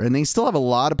hardcore, and they still have a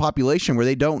lot of population where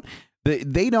they don't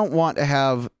want to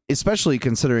have, especially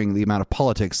considering the amount of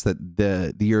politics that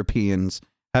the Europeans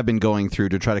have been going through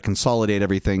to try to consolidate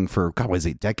everything for, God, what is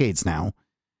it, decades now?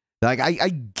 Like, I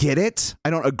get it.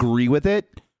 I don't agree with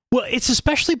it. Well, it's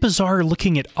especially bizarre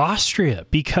looking at Austria,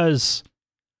 because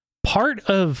part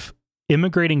of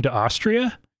immigrating to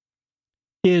Austria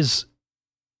is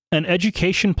an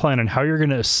education plan on how you're going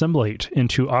to assimilate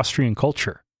into Austrian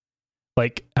culture.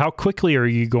 Like, how quickly are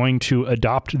you going to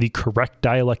adopt the correct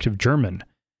dialect of German?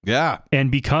 Yeah.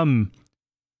 And become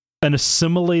an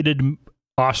assimilated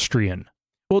Austrian?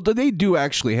 Well, they do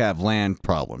actually have land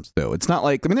problems, though. It's not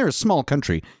like, I mean, they're a small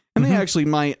country, and they actually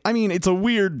might, I mean, it's a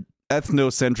weird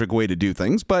ethnocentric way to do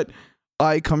things, but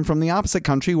I come from the opposite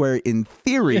country where, in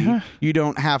theory, you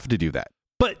don't have to do that.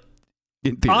 But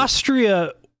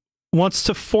Austria wants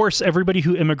to force everybody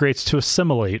who immigrates to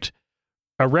assimilate.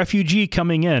 A refugee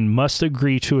coming in must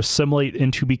agree to assimilate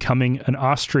into becoming an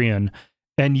Austrian,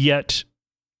 and yet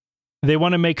they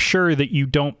want to make sure that you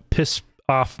don't piss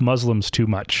off Muslims too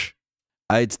much.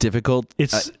 It's difficult.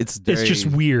 It's just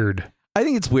weird. I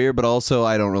think it's weird, but also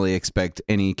I don't really expect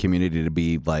any community to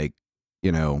be like,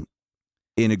 you know,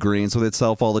 in agreement with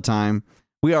itself all the time.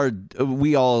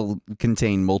 We all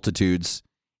contain multitudes,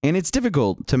 and it's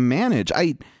difficult to manage.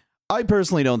 I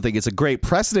personally don't think it's a great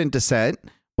precedent to set.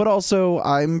 But also,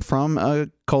 I'm from a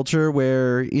culture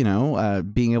where, you know,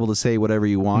 being able to say whatever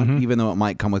you want, even though it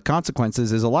might come with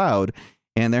consequences, is allowed.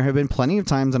 And there have been plenty of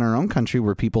times in our own country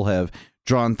where people have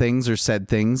drawn things or said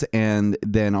things, and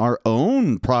then our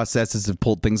own processes have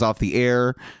pulled things off the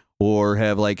air, or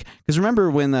have, like, because remember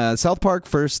when South Park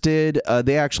first did,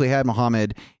 they actually had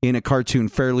Muhammad in a cartoon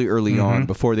fairly early on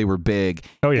before they were big.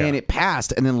 Oh, yeah. And it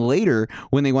passed. And then later,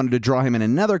 when they wanted to draw him in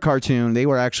another cartoon, they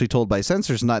were actually told by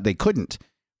censors they couldn't.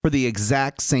 For the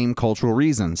exact same cultural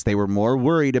reasons. They were more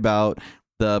worried about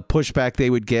the pushback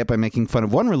they would get by making fun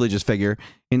of one religious figure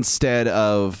instead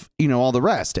of, you know, all the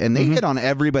rest. And they hit on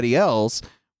everybody else,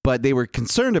 but they were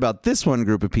concerned about this one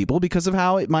group of people because of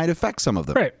how it might affect some of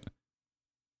them. Right.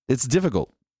 It's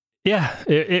difficult. Yeah,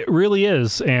 it really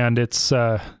is. And it's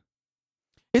good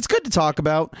to talk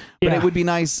about, but it would be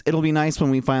nice. It'll be nice when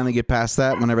we finally get past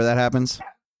that, whenever that happens.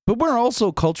 But we're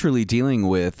also culturally dealing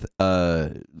with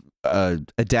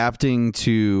adapting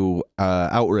to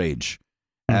outrage.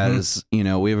 As you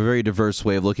know, we have a very diverse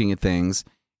way of looking at things,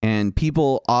 and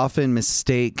people often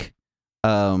mistake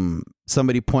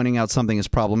somebody pointing out something as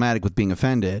problematic with being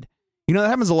offended. You know, that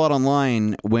happens a lot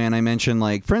online when I mention,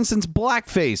 like, for instance,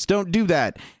 blackface, don't do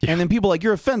that. And then people are like,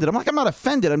 you're offended. I'm like, I'm not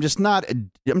offended. I'm just not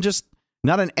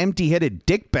an empty-headed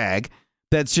dickbag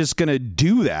that's just going to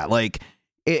do that. Like,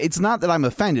 it's not that I'm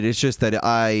offended. It's just that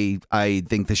I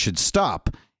think this should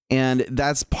stop. And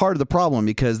that's part of the problem,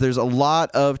 because there's a lot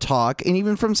of talk, and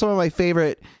even from some of my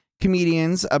favorite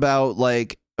comedians, about,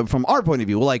 like, from our point of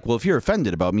view, well, if you're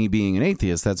offended about me being an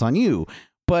atheist, that's on you.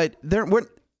 But they're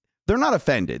not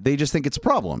offended. They just think it's a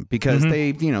problem because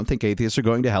they, you know, think atheists are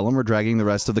going to hell and we're dragging the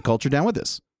rest of the culture down with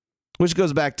us. Which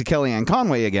goes back to Kellyanne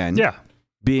Conway again. Yeah.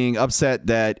 Being upset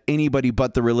that anybody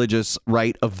but the religious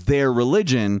right of their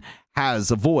religion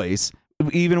has a voice,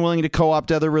 even willing to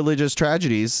co-opt other religious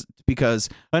tragedies, because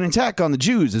an attack on the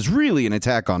Jews is really an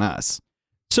attack on us.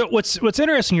 So what's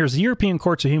interesting here is the European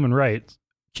Court of Human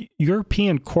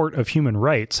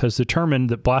Rights has determined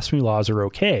that blasphemy laws are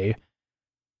okay,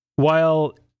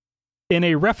 while in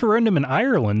a referendum in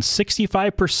Ireland,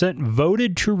 65%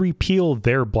 voted to repeal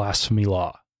their blasphemy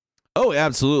law. Oh,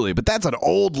 absolutely. But that's an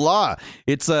old law.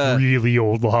 It's a really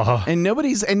old law. And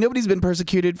nobody's been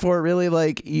persecuted for it, really.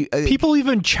 Like, people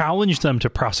even challenge them to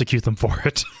prosecute them for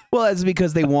it. Well, that's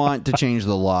because they want to change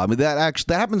the law. I mean, that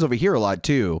happens over here a lot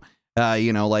too.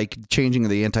 You know, like changing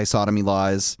the anti-sodomy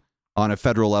laws on a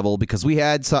federal level because we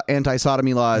had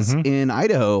anti-sodomy laws in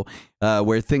Idaho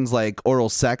where things like oral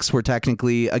sex were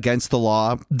technically against the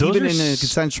law, even in a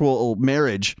consensual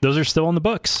marriage. Those are still in the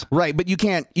books. Right, but you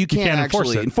can't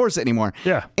actually enforce it anymore.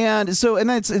 Yeah. And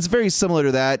it's very similar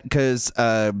to that because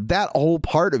that whole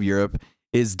part of Europe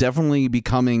is definitely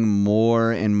becoming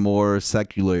more and more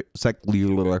secular.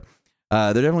 They're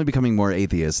definitely becoming more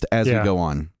atheist as we go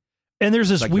on. And there's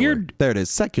this secular. There it is,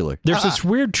 secular. There's this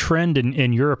weird trend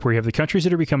in Europe where you have the countries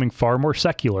that are becoming far more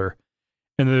secular,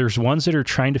 and there's ones that are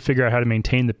trying to figure out how to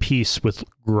maintain the peace with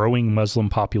growing Muslim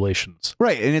populations.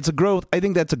 Right, and it's a growth. I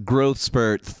think that's a growth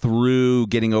spurt through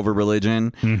getting over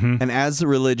religion. And as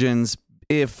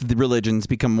if the religions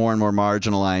become more and more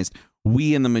marginalized,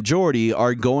 we in the majority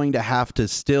are going to have to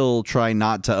still try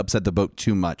not to upset the boat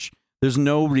too much. There's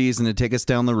no reason to take us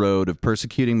down the road of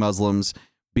persecuting Muslims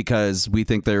because we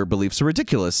think their beliefs are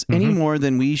ridiculous any more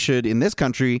than we should in this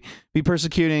country be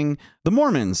persecuting the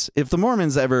Mormons. If the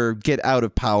Mormons ever get out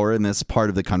of power in this part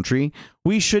of the country,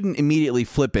 we shouldn't immediately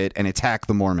flip it and attack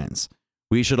the Mormons.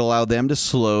 We should allow them to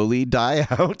slowly die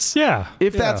out. Yeah.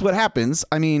 If that's what happens.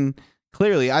 I mean,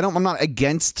 clearly, I'm not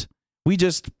against. We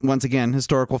just, once again,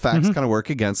 historical facts kind of work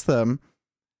against them.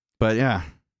 But yeah.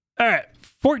 All right.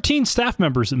 14 staff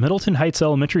members at Middleton Heights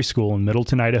Elementary School in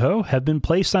Middleton, Idaho, have been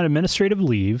placed on administrative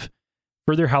leave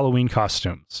for their Halloween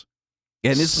costumes.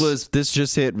 And this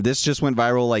just went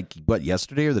viral like what,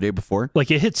 yesterday or the day before?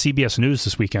 Like it hit CBS News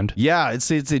this weekend. Yeah, it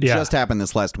just happened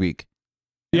this last week.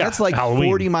 And that's like Halloween.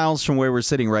 40 miles from where we're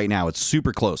sitting right now. It's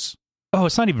super close. Oh,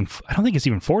 it's not even, I don't think it's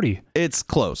even 40. It's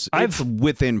close. It's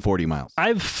within 40 miles.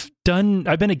 I've been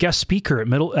a guest speaker at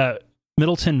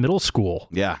Middleton Middle School.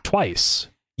 Yeah. Twice.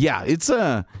 Yeah,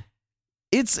 the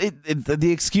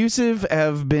excuses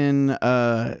have been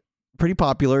pretty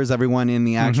popular as everyone in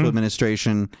the actual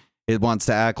administration wants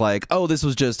to act like, oh, this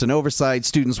was just an oversight.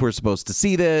 Students were supposed to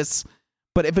see this.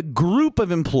 But if a group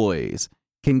of employees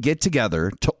can get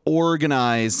together to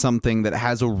organize something that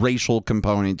has a racial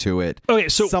component to it, okay,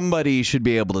 so somebody should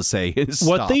be able to say, stop.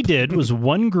 What they did was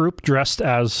one group dressed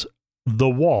as the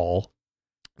Wall,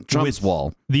 Trump's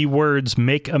wall, the words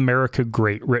 "Make America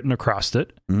Great" written across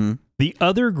it. The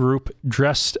other group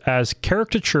dressed as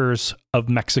caricatures of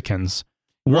Mexicans.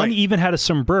 One even had a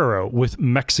sombrero with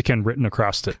Mexican written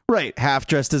across it. Right. Half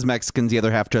dressed as Mexicans, the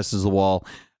other half dressed as the Wall.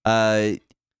 Like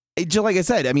I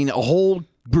said, I mean, a whole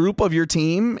group of your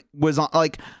team was on,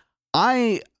 like,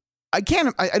 I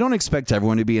don't expect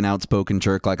everyone to be an outspoken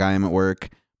jerk like I am at work.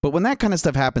 But when that kind of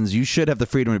stuff happens, you should have the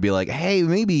freedom to be like, hey,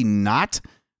 maybe not.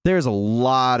 There's a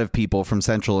lot of people from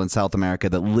Central and South America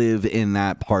that live in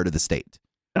that part of the state.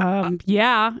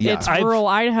 It's rural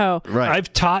Idaho. Right.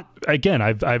 I've taught, again,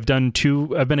 I've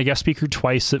been a guest speaker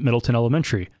twice at Middleton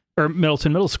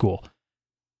Middle School.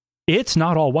 It's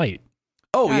not all white.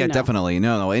 Oh, yeah, definitely.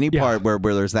 No. Any part where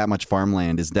there's that much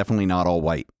farmland is definitely not all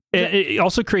white. It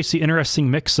also creates the interesting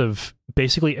mix of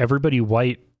basically everybody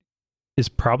white is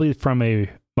probably from a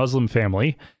Muslim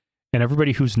family, and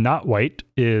everybody who's not white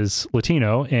is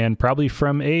Latino and probably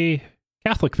from a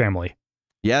Catholic family.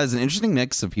 Yeah, there's an interesting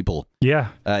mix of people. Yeah.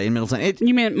 In Middleton.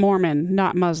 You meant Mormon,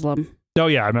 not Muslim. Oh,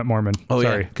 yeah, I meant Mormon. Oh,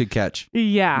 sorry. Yeah. Good catch.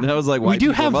 Yeah. And I was like,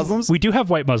 Muslims? We do have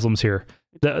white Muslims here.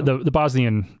 The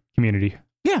Bosnian community.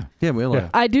 Yeah. Yeah, we all have.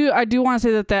 I do want to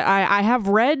say that I have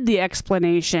read the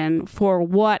explanation for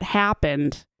what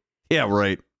happened. Yeah,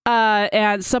 right.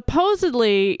 And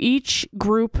supposedly each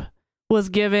group was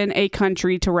given a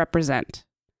country to represent.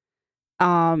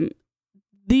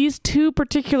 These two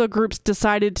particular groups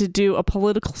decided to do a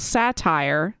political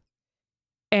satire,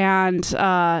 and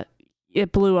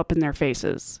it blew up in their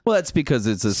faces. Well, that's because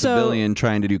it's a civilian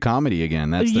trying to do comedy again.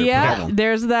 That's their problem.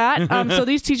 There's that. So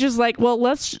these teachers like, well,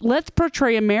 let's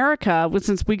portray America,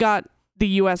 since we got the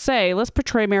USA. Let's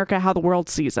portray America how the world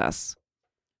sees us,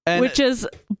 and which is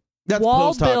that's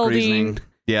wall post-hoc building. Reasoning.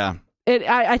 Yeah.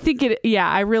 I think it. Yeah,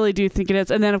 I really do think it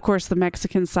is. And then, of course, the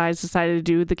Mexican side decided to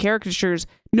do the caricatures.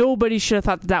 Nobody should have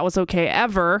thought that was okay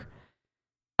ever.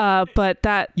 But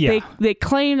they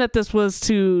claim that this was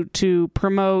to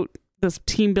promote this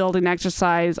team building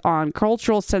exercise on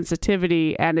cultural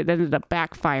sensitivity, and it ended up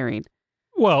backfiring.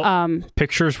 Well,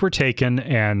 pictures were taken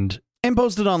and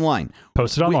posted online.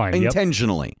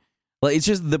 Intentionally. Like, it's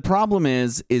just the problem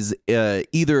is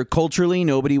either culturally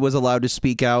nobody was allowed to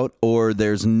speak out, or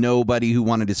there's nobody who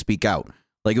wanted to speak out.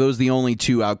 Like, those are the only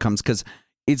two outcomes, because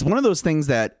it's one of those things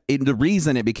that the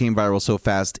reason it became viral so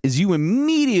fast is you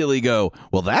immediately go,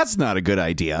 well, that's not a good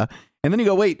idea. And then you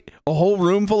go, wait, a whole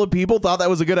room full of people thought that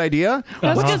was a good idea?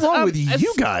 What's wrong with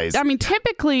you guys? I mean,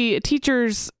 typically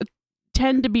teachers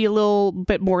tend to be a little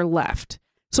bit more left.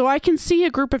 So I can see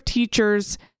a group of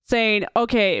teachers saying,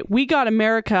 okay, we got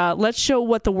America. Let's show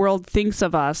what the world thinks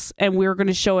of us, and we're going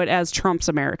to show it as Trump's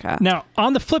America. Now,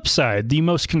 on the flip side, the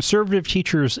most conservative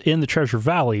teachers in the Treasure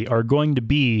Valley are going to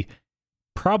be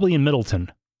probably in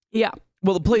Middleton. Yeah.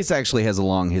 Well, the place actually has a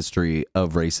long history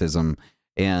of racism,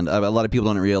 and a lot of people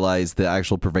don't realize the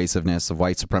actual pervasiveness of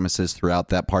white supremacists throughout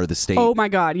that part of the state. Oh my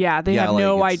God, yeah. They have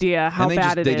no idea how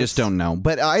bad it is. They just don't know.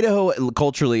 But Idaho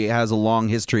culturally has a long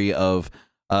history of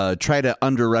try to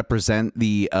underrepresent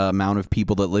the amount of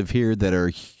people that live here that are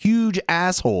huge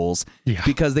assholes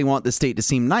because they want the state to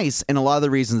seem nice. And a lot of the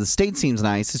reasons the state seems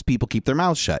nice is people keep their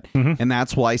mouths shut. And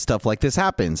that's why stuff like this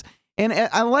happens. And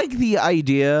I like the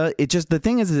idea. It just, the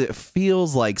thing is it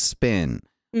feels like spin.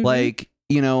 Like,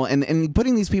 you know, and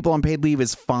putting these people on paid leave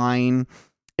is fine.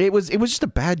 It was just a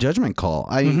bad judgment call.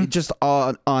 Just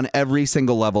on every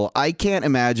single level. I can't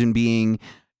imagine being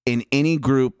in any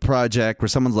group project where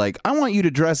someone's like, I want you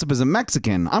to dress up as a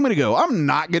Mexican. I'm going to go, I'm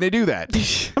not going to do that.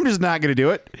 I'm just not going to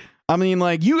do it. I mean,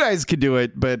 like, you guys could do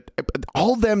it, but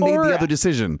all of them made the other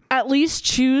decision. At least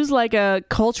choose like a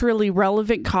culturally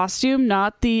relevant costume,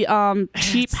 not the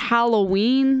cheap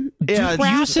Halloween crap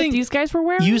that these guys were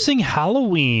wearing. Using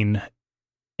Halloween,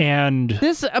 and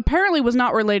this apparently was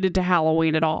not related to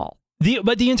Halloween at all.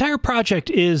 But the entire project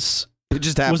was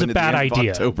a bad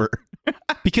idea. October.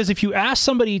 Because if you ask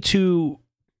somebody to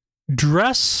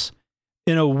dress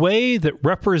in a way that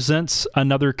represents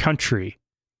another country,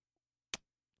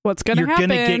 what's going to happen?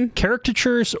 You're going to get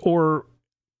caricatures or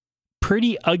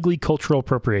pretty ugly cultural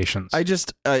appropriations.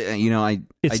 It's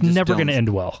never going to end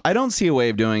well. I don't see a way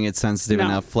of doing it sensitive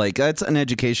enough. Like, that's an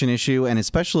education issue, and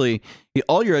especially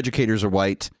all your educators are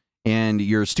white and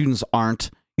your students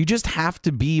aren't. You just have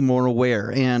to be more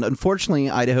aware. And unfortunately,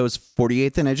 Idaho's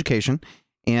 48th in education,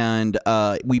 and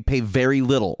we pay very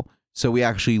little. So we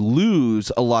actually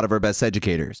lose a lot of our best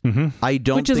educators.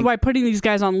 Which is why putting these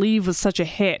guys on leave was such a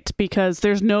hit, because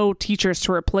there's no teachers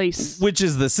to replace. Which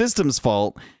is the system's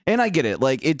fault. And I get it.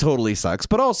 Like, it totally sucks.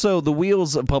 But also, the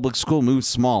wheels of public school move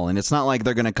small, and it's not like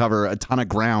they're going to cover a ton of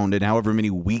ground in however many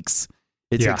weeks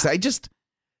it takes.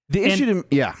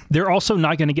 They're also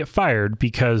not going to get fired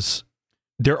because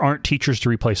there aren't teachers to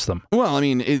replace them. Well, I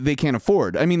mean, they can't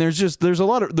afford. I mean, there's a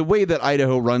lot of the way that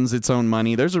Idaho runs its own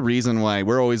money. There's a reason why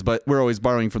we're always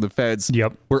borrowing from the feds.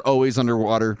 Yep. We're always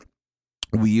underwater.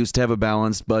 We used to have a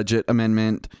balanced budget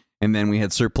amendment, and then we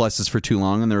had surpluses for too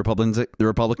long, and the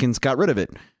Republicans got rid of it.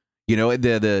 You know,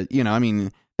 I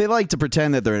mean, they like to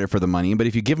pretend that they're in it for the money, but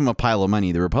if you give them a pile of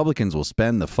money, the Republicans will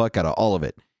spend the fuck out of all of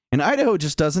it. And Idaho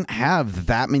just doesn't have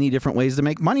that many different ways to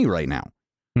make money right now.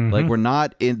 Like, we're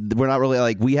not really,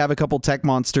 like, we have a couple tech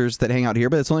monsters that hang out here,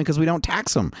 but it's only because we don't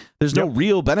tax them. There's no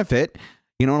real benefit.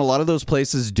 You know, and a lot of those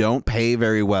places don't pay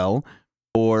very well.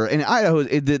 In Idaho,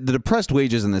 the depressed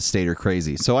wages in this state are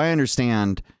crazy. So I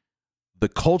understand the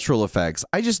cultural effects.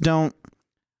 I just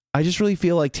really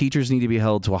feel like teachers need to be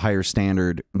held to a higher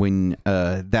standard when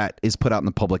that is put out in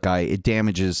the public eye. It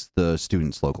damages the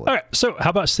students locally. All right. So how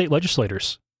about state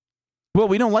legislators? Well,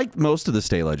 we don't like most of the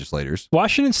state legislators.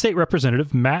 Washington State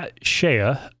Representative Matt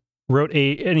Shea wrote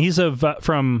and he's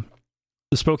from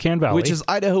the Spokane Valley, which is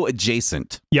Idaho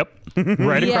adjacent. Yep,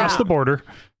 right across the border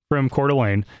from Coeur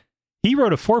d'Alene. He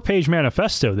wrote a 4-page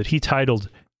manifesto that he titled,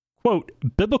 quote,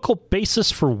 "Biblical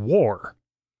Basis for War."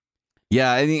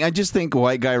 Yeah, I just think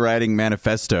white guy writing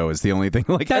manifesto is the only thing.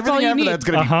 Like, that's everything all after that's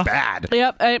going to be bad.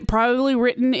 Yep, probably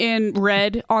written in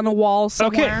red on a wall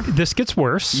somewhere. Okay, this gets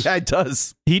worse. Yeah, it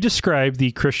does. He described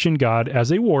the Christian God as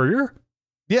a warrior.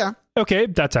 Yeah. Okay,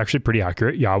 that's actually pretty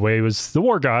accurate. Yahweh was the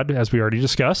war god, as we already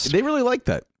discussed. They really like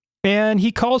that. And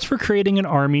he calls for creating an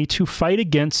army to fight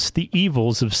against the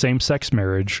evils of same-sex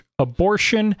marriage,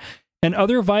 abortion, and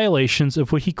other violations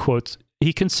of what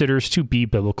he considers to be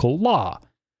biblical law.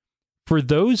 For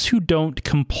those who don't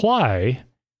comply,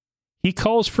 he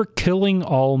calls for killing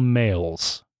all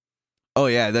males. Oh,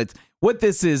 yeah. That's what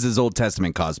this is Old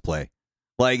Testament cosplay.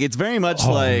 Like, it's very much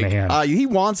he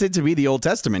wants it to be the Old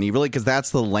Testament. Because that's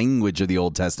the language of the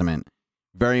Old Testament.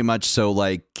 Very much so,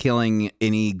 like, killing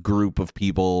any group of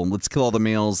people. Let's kill all the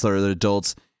males or the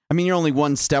adults. I mean, you're only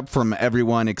one step from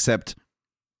everyone except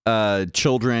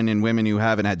children and women who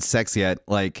haven't had sex yet,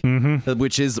 like,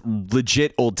 which is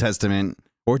legit Old Testament.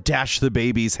 Or dash the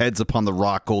babies' heads upon the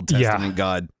rock, Old Testament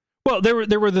God. Well,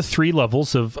 there were the 3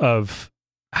 levels of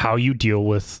how you deal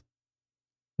with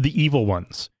the evil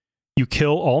ones. You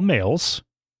kill all males.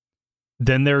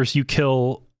 Then you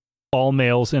kill all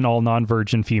males and all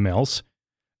non-virgin females.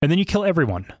 And then you kill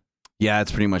everyone. Yeah,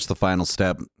 it's pretty much the final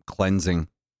step. Cleansing.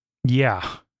 Yeah.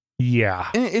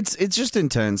 And it's just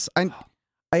intense. I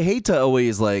hate to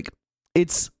always, like,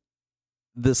 it's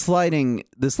the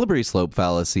slippery slope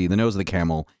fallacy, the nose of the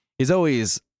camel, is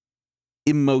always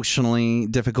emotionally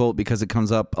difficult because it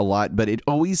comes up a lot, but it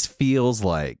always feels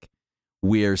like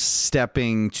we're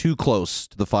stepping too close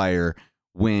to the fire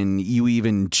when you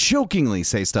even jokingly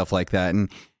say stuff like that. And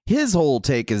his whole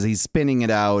take is he's spinning it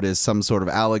out as some sort of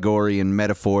allegory and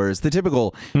metaphors, the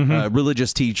typical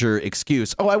religious teacher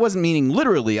excuse. Oh, I wasn't meaning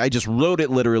literally. I just wrote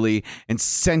it literally and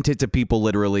sent it to people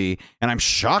literally. And I'm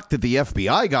shocked that the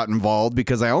FBI got involved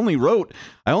because I only wrote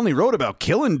about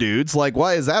killing dudes. Like,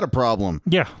 why is that a problem?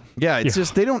 Yeah. Yeah. It's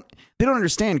just they don't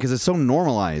understand because it's so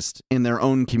normalized in their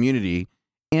own community.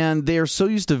 And they're so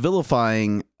used to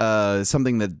vilifying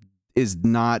something that is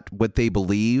not what they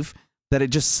believe that it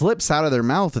just slips out of their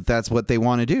mouth that that's what they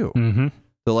want to do. Mm-hmm.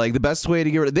 So, like, the best way to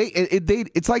get rid of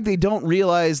it's like they don't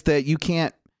realize that you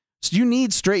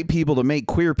need straight people to make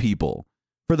queer people.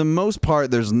 For the most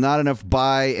part, there's not enough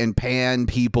bi and pan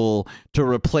people to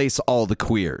replace all the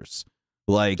queers.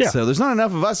 So there's not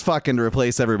enough of us fucking to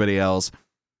replace everybody else.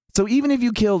 So even if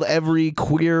you killed every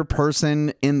queer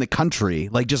person in the country,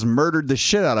 like just murdered the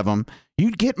shit out of them,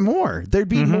 you'd get more. There'd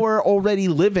be more already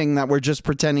living that were just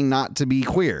pretending not to be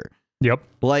queer. Yep.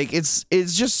 Like it's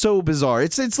just so bizarre.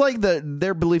 It's like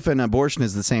their belief in abortion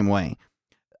is the same way.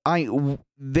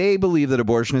 They believe that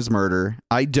abortion is murder.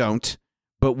 I don't.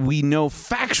 But we know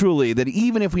factually that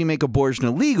even if we make abortion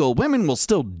illegal, women will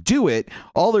still do it.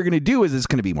 All they're going to do is it's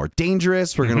going to be more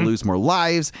dangerous. We're going to lose more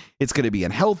lives. It's going to be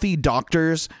unhealthy. The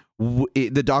doctors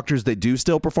that do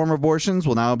still perform abortions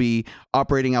will now be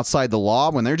operating outside the law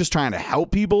when they're just trying to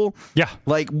help people. Yeah.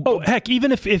 Like, oh, heck,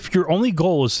 even if your only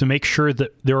goal is to make sure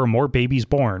that there are more babies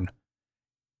born,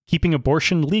 keeping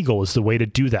abortion legal is the way to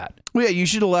do that. Well, yeah, you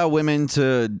should allow women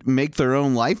to make their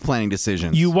own life planning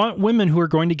decisions. You want women who are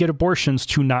going to get abortions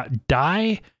to not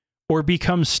die or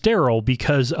become sterile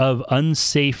because of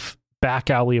unsafe back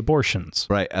alley abortions.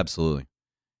 Right, absolutely.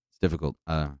 It's difficult.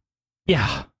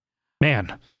 Yeah,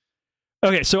 man.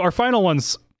 Okay, so our final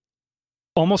one's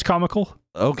almost comical.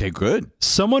 Okay, good.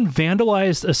 Someone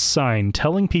vandalized a sign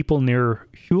telling people near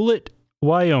Hewlett,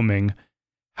 Wyoming,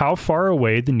 how far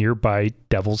away the nearby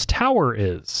Devil's Tower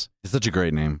is. It's such a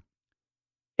great name.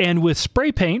 And with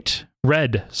spray paint,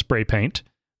 red spray paint,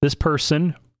 this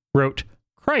person wrote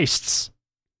Christ's,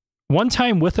 one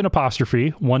time with an apostrophe,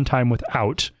 one time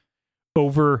without,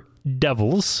 over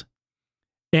devils,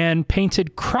 and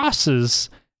painted crosses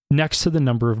next to the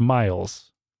number of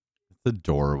miles. It's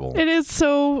adorable. It is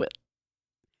so...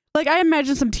 Like, I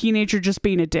imagine some teenager just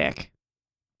being a dick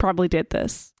probably did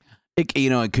this. It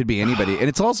could be anybody. And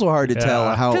it's also hard to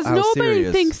tell how serious. Because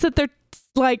nobody thinks that they're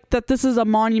like that this is a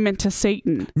monument to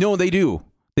Satan. No, they do.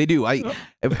 They do.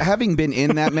 Having been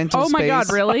in that mental space. Oh my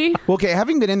God, really? Okay,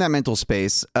 having been in that mental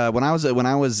space, when I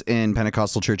was in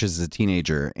Pentecostal churches as a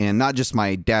teenager, and not just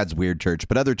my dad's weird church,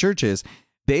 but other churches,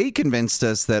 they convinced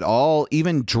us that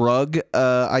even drug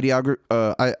ideography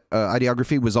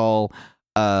was all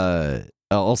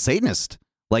Satanist.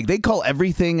 Like, they call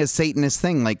everything a Satanist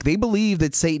thing. Like, they believe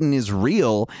that Satan is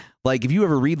real. Like, if you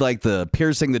ever read like the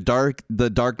Piercing the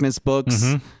Darkness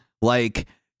books, like,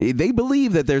 they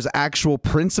believe that there's actual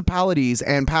principalities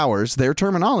and powers, their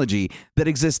terminology, that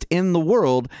exist in the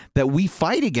world that we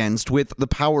fight against with the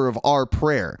power of our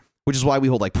prayer. Which is why we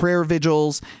hold like prayer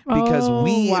vigils, because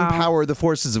we empower the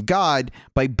forces of God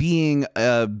by being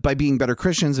better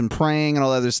Christians and praying and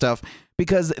all that other stuff.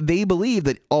 Because they believe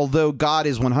that although God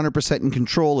is 100% in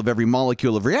control of every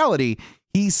molecule of reality,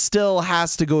 he still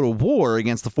has to go to war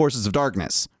against the forces of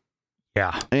darkness.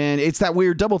 Yeah. And it's that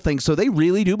weird double thing. So they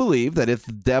really do believe that if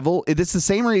the devil, it's the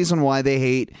same reason why they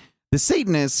hate the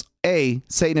Satanists.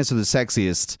 Satanists are the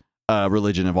sexiest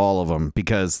religion of all of them,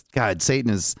 because God, Satan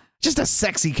is just a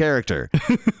sexy character.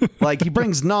 Like, he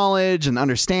brings knowledge and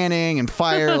understanding and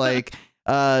fire. Like,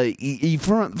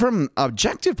 from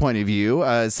objective point of view,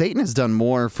 Satan has done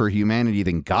more for humanity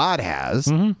than God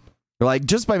has. Like,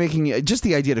 just by making just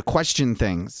the idea to question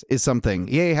things is something.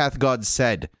 Yea, hath God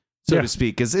said, so to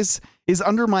speak, is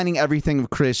undermining everything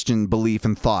of Christian belief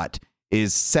and thought,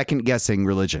 is second guessing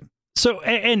religion. So,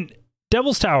 and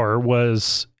Devil's Tower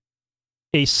was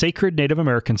a sacred Native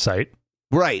American site,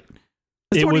 right?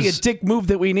 It's already a dick move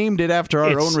that we named it after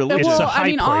our own religion. Well, I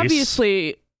mean,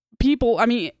 obviously, people. I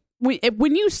mean,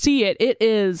 when you see it, it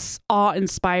is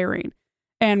awe-inspiring.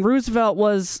 And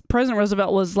President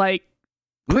Roosevelt was like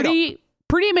pretty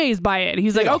amazed by it.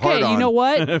 He's like, okay, you know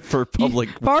what? For public,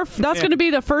 that's going to be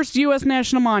the first U.S.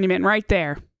 national monument right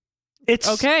there. It's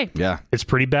okay. Yeah, it's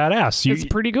pretty badass. It's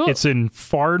pretty cool. It's in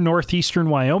far northeastern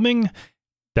Wyoming.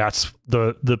 That's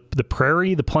the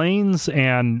prairie, the plains,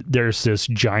 and there's this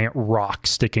giant rock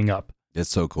sticking up. It's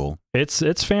so cool. It's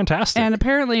fantastic. And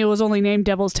apparently it was only named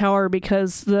Devil's Tower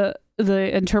because the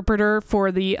interpreter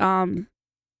for the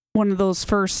one of those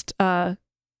first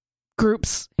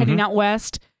groups heading out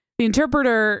west, the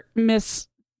interpreter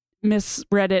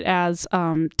misread it as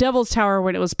Devil's Tower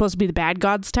when it was supposed to be the bad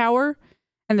god's tower,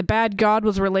 and the bad god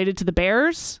was related to the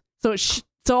bears. So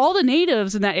so all the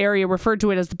natives in that area referred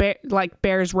to it as like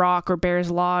Bear's Rock or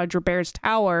Bear's Lodge or Bear's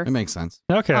Tower. It makes sense.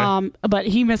 Okay. But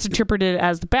he misinterpreted it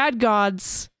as the bad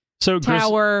god's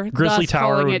tower, Grizzly thus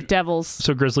Tower, calling it Devil's.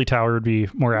 So Grizzly Tower would be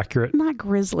more accurate. Not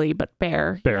grizzly, but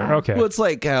bear. Bear. Yeah. Okay. Well, it's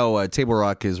like how Table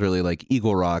Rock is really like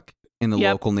Eagle Rock in the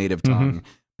local native tongue,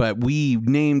 but we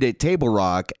named it Table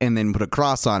Rock and then put a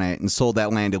cross on it and sold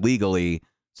that land illegally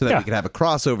so that we could have a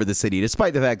cross over the city,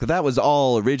 despite the fact that that was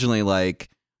all originally like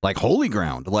holy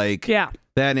ground,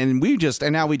 that, and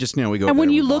now we just we go. And when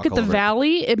you look at the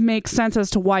valley, it makes sense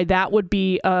as to why that would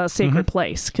be a sacred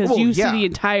place, because you see the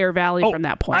entire valley from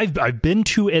that point. I've been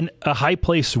to a high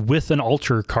place with an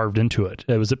altar carved into it.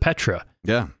 It was at Petra.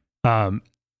 Yeah. It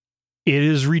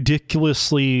is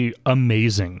ridiculously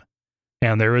amazing,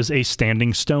 and there is a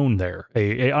standing stone there,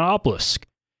 an obelisk.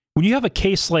 When you have a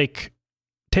case like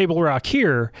Table Rock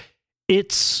here,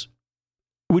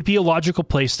 would be a logical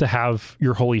place to have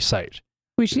your holy site.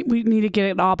 We need to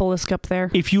get an obelisk up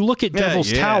there. If you look at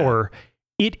Devil's Tower,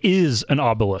 it is an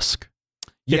obelisk.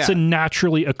 Yeah. It's a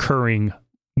naturally occurring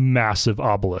massive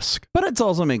obelisk. But it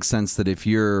also makes sense that if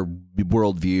your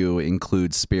worldview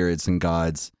includes spirits and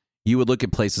gods, you would look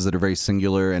at places that are very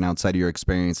singular and outside of your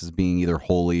experience as being either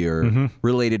holy or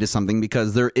related to something,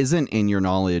 because there isn't in your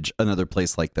knowledge another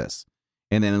place like this.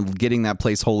 And then getting that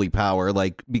place holy power,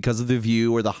 like because of the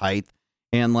view or the height.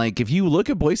 And like, if you look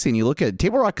at Boise and you look at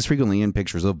Table Rock is frequently in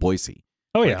pictures of Boise.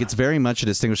 Oh yeah. Like, it's very much a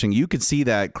distinguishing. You could see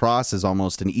that cross is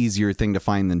almost an easier thing to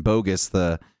find than Bogus.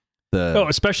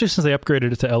 Especially since they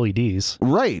upgraded it to LEDs.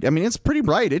 Right. I mean, it's pretty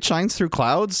bright. It shines through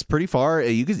clouds pretty far.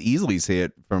 You could easily see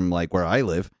it from like where I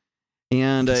live.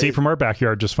 And see it from our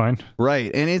backyard just fine.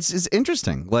 Right. And it's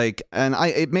interesting. Like, and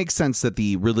it makes sense that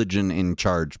the religion in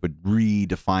charge would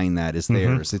redefine that as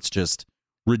theirs. It's just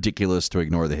ridiculous to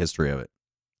ignore the history of it.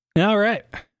 All right.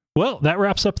 Well, that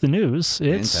wraps up the news.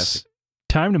 It's fantastic.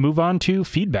 Time to move on to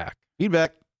feedback.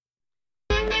 Feedback.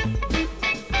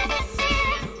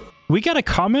 We got a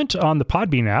comment on the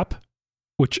Podbean app,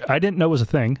 which I didn't know was a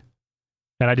thing,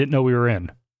 and I didn't know we were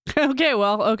in. Okay.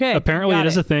 Apparently it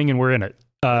is a thing, and we're in it.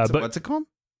 What's it called?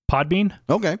 Podbean.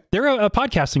 Okay. They're a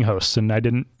podcasting host, and I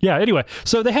didn't. Yeah, anyway.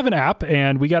 So they have an app,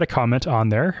 and we got a comment on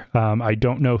there. I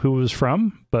don't know who it was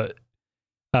from, but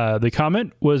the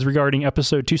comment was regarding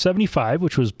episode 275,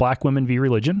 which was Black Women v.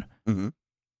 Religion.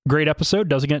 Great episode.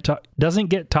 Doesn't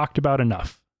get talked about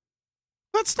enough.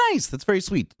 That's nice. That's very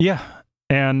sweet. Yeah.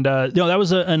 And that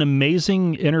was an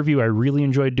amazing interview. I really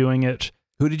enjoyed doing it.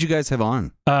 Who did you guys have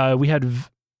on? We had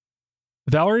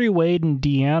Valerie Wade and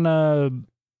Deanna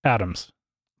Adams.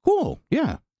 Cool.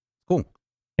 Yeah. Cool.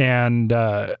 And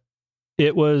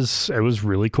it was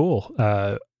really cool.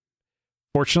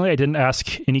 Fortunately, I didn't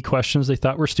ask any questions they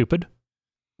thought were stupid.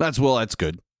 That's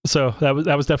good. So that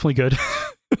was definitely good.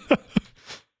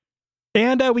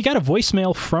 And we got a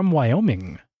voicemail from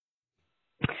Wyoming.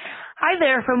 Hi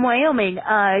there from Wyoming.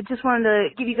 I just wanted to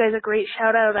give you guys a great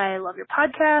shout out. I love your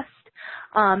podcast.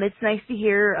 It's nice to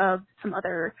hear of some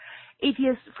other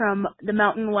atheists from the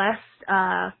Mountain West.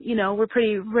 We're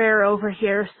pretty rare over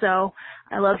here, so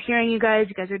I love hearing you guys.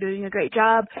 You guys are doing a great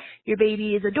job. Your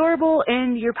baby is adorable,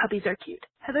 and your puppies are cute.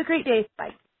 Have a great day.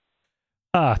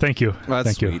 Bye. Thank you. Well,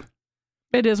 that's Thank sweet. you.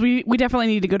 It is. We definitely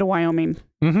need to go to Wyoming.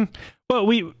 Well,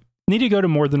 we need to go to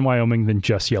more than Wyoming than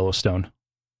just Yellowstone.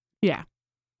 Yeah.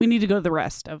 We need to go to the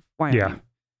rest of Wyoming. Yeah.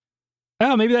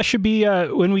 Oh, maybe that should be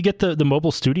when we get the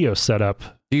mobile studio set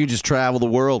up. You just travel the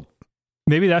world.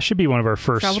 Maybe that should be one of our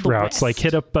first routes. West. Like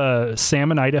hit up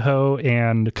Salmon, Idaho,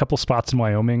 and a couple spots in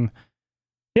Wyoming.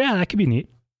 Yeah, that could be neat.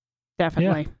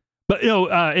 Definitely. Yeah. But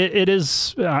it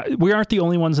is. We aren't the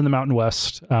only ones in the Mountain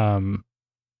West. In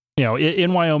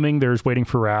Wyoming, there's Waiting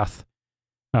for Wrath.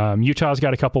 Utah's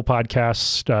got a couple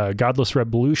podcasts, Godless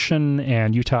Revolution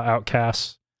and Utah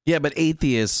Outcasts. Yeah, but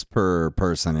atheists per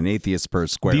person and atheists per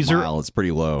square mile is pretty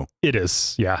low. It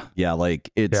is, yeah. Yeah, like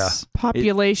it's...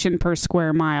 Population per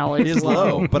square mile it is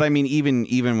low. But I mean,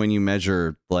 even when you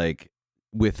measure like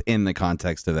within the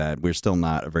context of that, we're still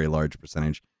not a very large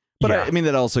percentage. But I mean,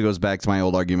 that also goes back to my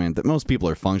old argument that most people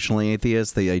are functionally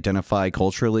atheists. They identify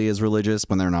culturally as religious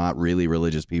when they're not really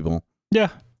religious people. Yeah.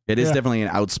 It is definitely an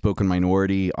outspoken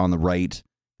minority on the right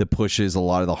that pushes a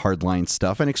lot of the hardline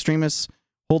stuff, and extremists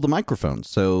hold the microphone,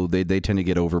 so they tend to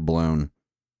get overblown.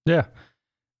 Yeah.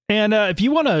 And if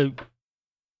you want to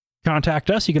contact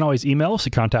us, you can always email us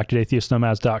at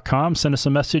contact@atheistnomads.com. Send us a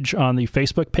message on the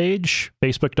Facebook page,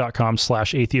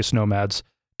 facebook.com/atheistnomads.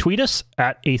 Tweet us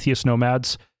at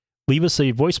atheistnomads. Leave us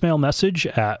a voicemail message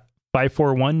at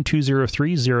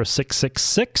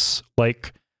 541-203-0666,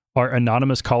 like our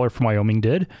anonymous caller from Wyoming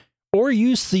did, or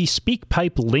use the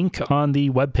SpeakPipe link on the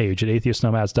webpage at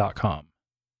atheistnomads.com.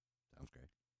 Sounds great.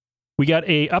 We got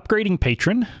a upgrading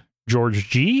patron, George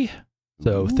G.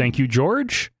 So thank you,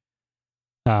 George.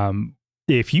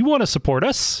 If you want to support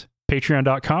us,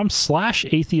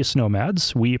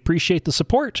 patreon.com/atheistnomads. We appreciate the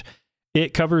support.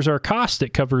 It covers our cost,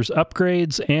 it covers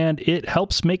upgrades, and it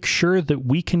helps make sure that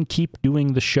we can keep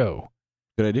doing the show.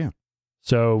 Good idea.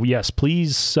 So yes,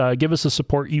 please give us the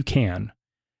support you can.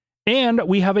 And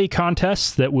we have a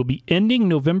contest that will be ending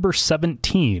November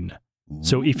 17.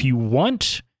 So if you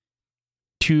want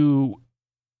to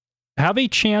have a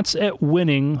chance at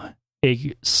winning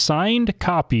a signed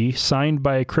copy, signed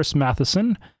by Chris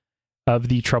Matheson, of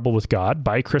The Trouble with God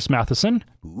by Chris Matheson.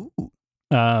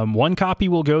 One copy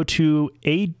will go to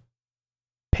a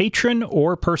patron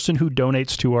or person who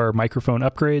donates to our microphone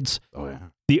upgrades. Oh, yeah.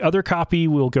 The other copy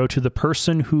will go to the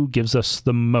person who gives us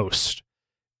the most.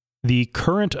 The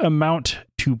current amount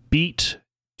to beat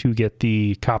to get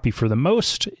the copy for the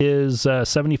most is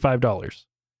 $75.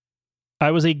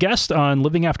 I was a guest on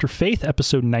Living After Faith,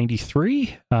 episode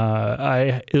 93.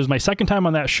 It was my second time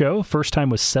on that show. First time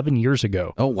was 7 years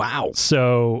ago. Oh, wow.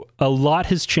 So a lot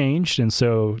has changed. And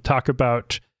so talk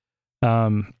about,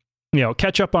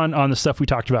 catch up on the stuff we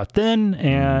talked about then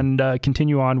and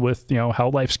continue on with,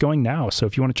 how life's going now. So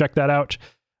if you want to check that out,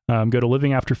 go to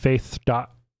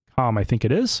livingafterfaith.com, I think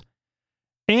it is.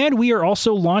 And we are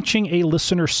also launching a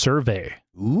listener survey.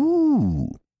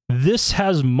 Ooh. This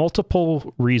has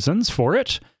multiple reasons for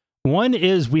it. One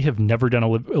is we have never done a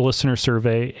listener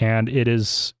survey, and it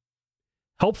is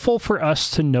helpful for us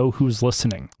to know who's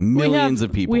listening. Millions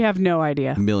of people. We have no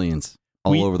idea. Millions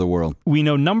all over the world. We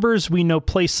know numbers, we know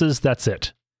places, that's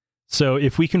it. So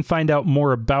if we can find out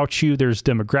more about you, there's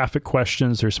demographic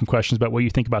questions, there's some questions about what you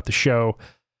think about the show.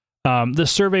 The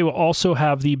survey will also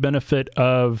have the benefit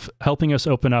of helping us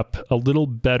open up a little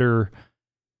better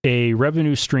a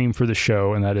revenue stream for the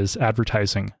show, and that is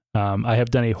advertising. I have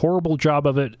done a horrible job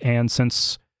of it, and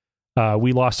since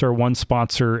we lost our one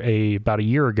sponsor about a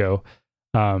year ago,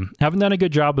 haven't done a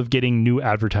good job of getting new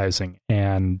advertising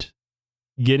and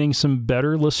getting some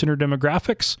better listener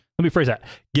demographics. Let me phrase that.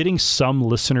 Getting some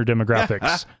listener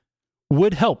demographics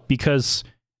would help, because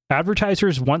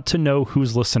advertisers want to know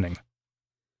who's listening,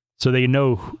 so they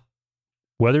know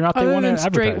whether or not they want to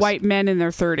advertise. Straight white men in their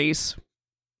 30s.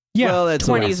 Yeah, well, that's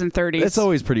 20s and 30s. It's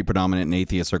always pretty predominant in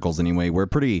atheist circles anyway. We're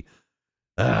pretty...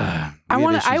 I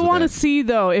want to see,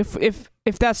 though, if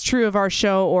that's true of our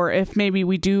show, or if maybe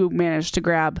we do manage to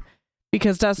grab,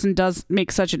 because Dustin does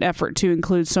make such an effort to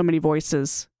include so many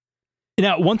voices.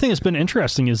 Now, one thing that's been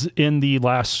interesting is in the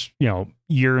last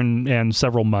year and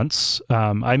several months,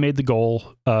 I made the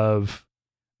goal of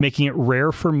making it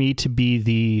rare for me to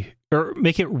be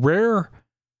make it rare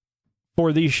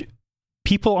for these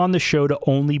people on the show to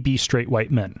only be straight white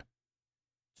men.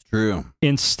 It's true.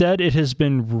 Instead, it has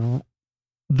been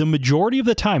the majority of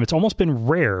the time, it's almost been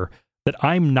rare that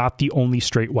I'm not the only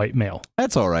straight white male.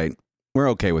 That's all right. We're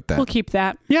okay with that. We'll keep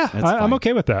that. Yeah, I'm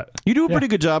okay with that. You do a pretty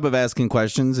good job of asking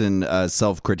questions and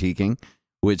self-critiquing,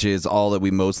 which is all that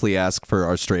we mostly ask for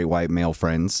our straight white male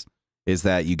friends, is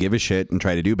that you give a shit and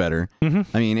try to do better.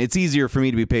 Mm-hmm. I mean, it's easier for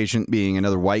me to be patient being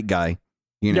another white guy,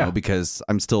 because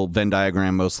I'm still Venn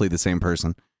diagram, mostly the same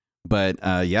person. But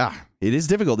it is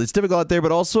difficult. It's difficult out there,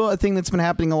 but also a thing that's been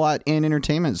happening a lot in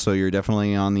entertainment. So you're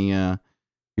definitely on the, you're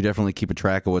definitely keeping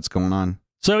track of what's going on.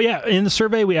 So in the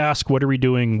survey, we ask, what are we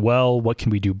doing well? What can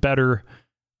we do better?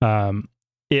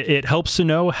 It helps to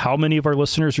know how many of our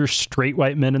listeners are straight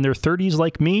white men in their 30s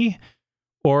like me,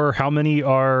 or how many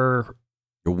are...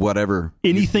 whatever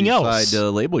anything you else decide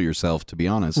to label yourself, to be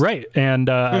honest. Right. And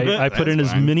I put in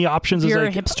as many options You're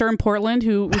as a hipster in Portland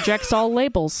who rejects all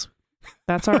labels.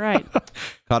 That's all right.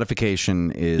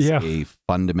 Codification is a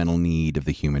fundamental need of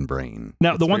the human brain.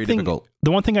 Now, the one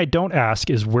thing I don't ask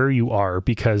is where you are,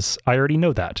 because I already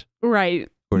know that. Right.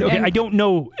 Okay, I don't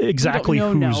know exactly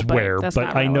who's where,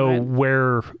 but I know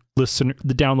where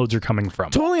the downloads are coming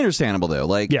from. Totally understandable,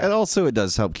 though. And also it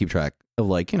does help keep track of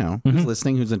who's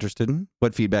listening, who's interested in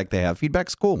what feedback they have.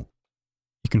 Feedback's cool.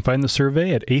 You can find the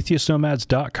survey at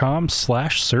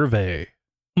atheistnomads.com/survey.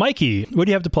 Mikey, what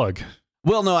do you have to plug?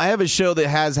 Well, no, I have a show that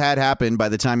has had happened by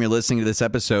the time you're listening to this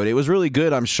episode. It was really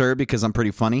good, I'm sure, because I'm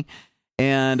pretty funny.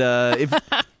 And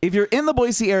If you're in the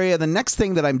Boise area, the next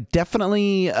thing that I'm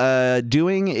definitely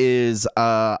doing is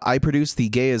I produce the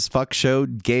Gay as Fuck show,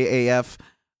 Gay AF,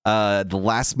 the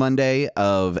last Monday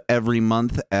of every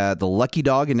month at the Lucky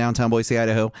Dog in downtown Boise,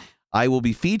 Idaho. I will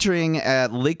be featuring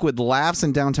at Lakewood Laughs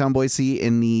in downtown Boise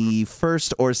in the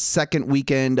first or second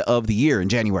weekend of the year in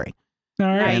January. All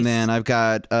right. And then I've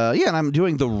got, and I'm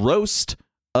doing the roast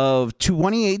of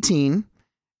 2018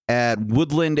 at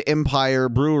Woodland Empire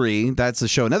Brewery. That's the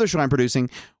show, another show I'm producing,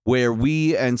 where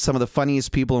we and some of the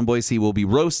funniest people in Boise will be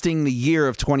roasting the year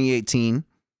of 2018.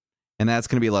 And that's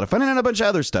going to be a lot of fun, and a bunch of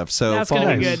other stuff. So that's going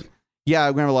to be good. Yeah,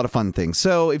 we're going to have a lot of fun things.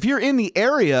 So if you're in the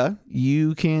area,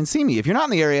 you can see me. If you're not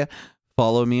in the area,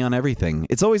 follow me on everything.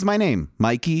 It's always my name,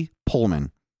 Mikey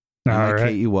Pullman. All right.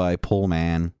 K-E-Y,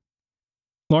 Pullman.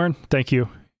 Lauren, thank you.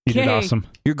 You did awesome.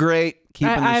 You're great.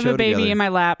 Keeping the show I have a baby together. in my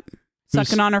lap,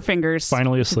 sucking on her fingers.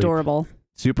 Finally asleep. Adorable.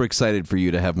 Super excited for you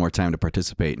to have more time to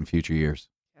participate in future years.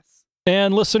 Yes.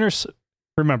 And listeners,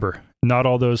 remember, not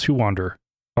all those who wander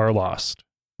are lost.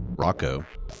 Rocco.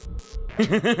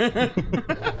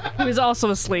 Who is also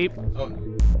asleep.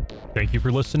 Thank you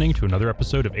for listening to another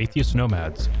episode of Atheist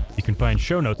Nomads. You can find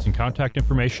show notes and contact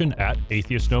information at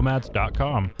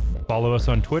atheistnomads.com. Follow us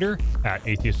on Twitter at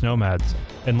Atheist Nomads,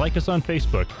 and like us on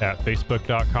Facebook at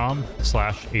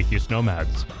facebook.com/Atheist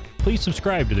Nomads. Please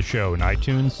subscribe to the show in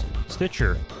iTunes,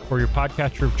 Stitcher, or your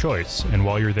podcatcher of choice, and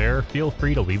while you're there, feel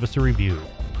free to leave us a review.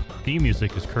 Theme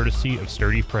music is courtesy of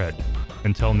Sturdy Fred.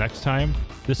 Until next time,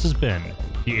 this has been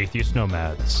the Atheist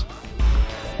Nomads.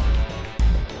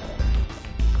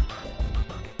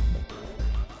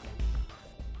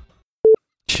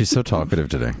 She's so talkative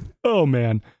today. Oh,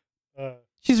 man.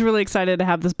 She's really excited to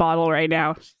have this bottle right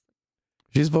now.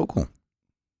 She's vocal.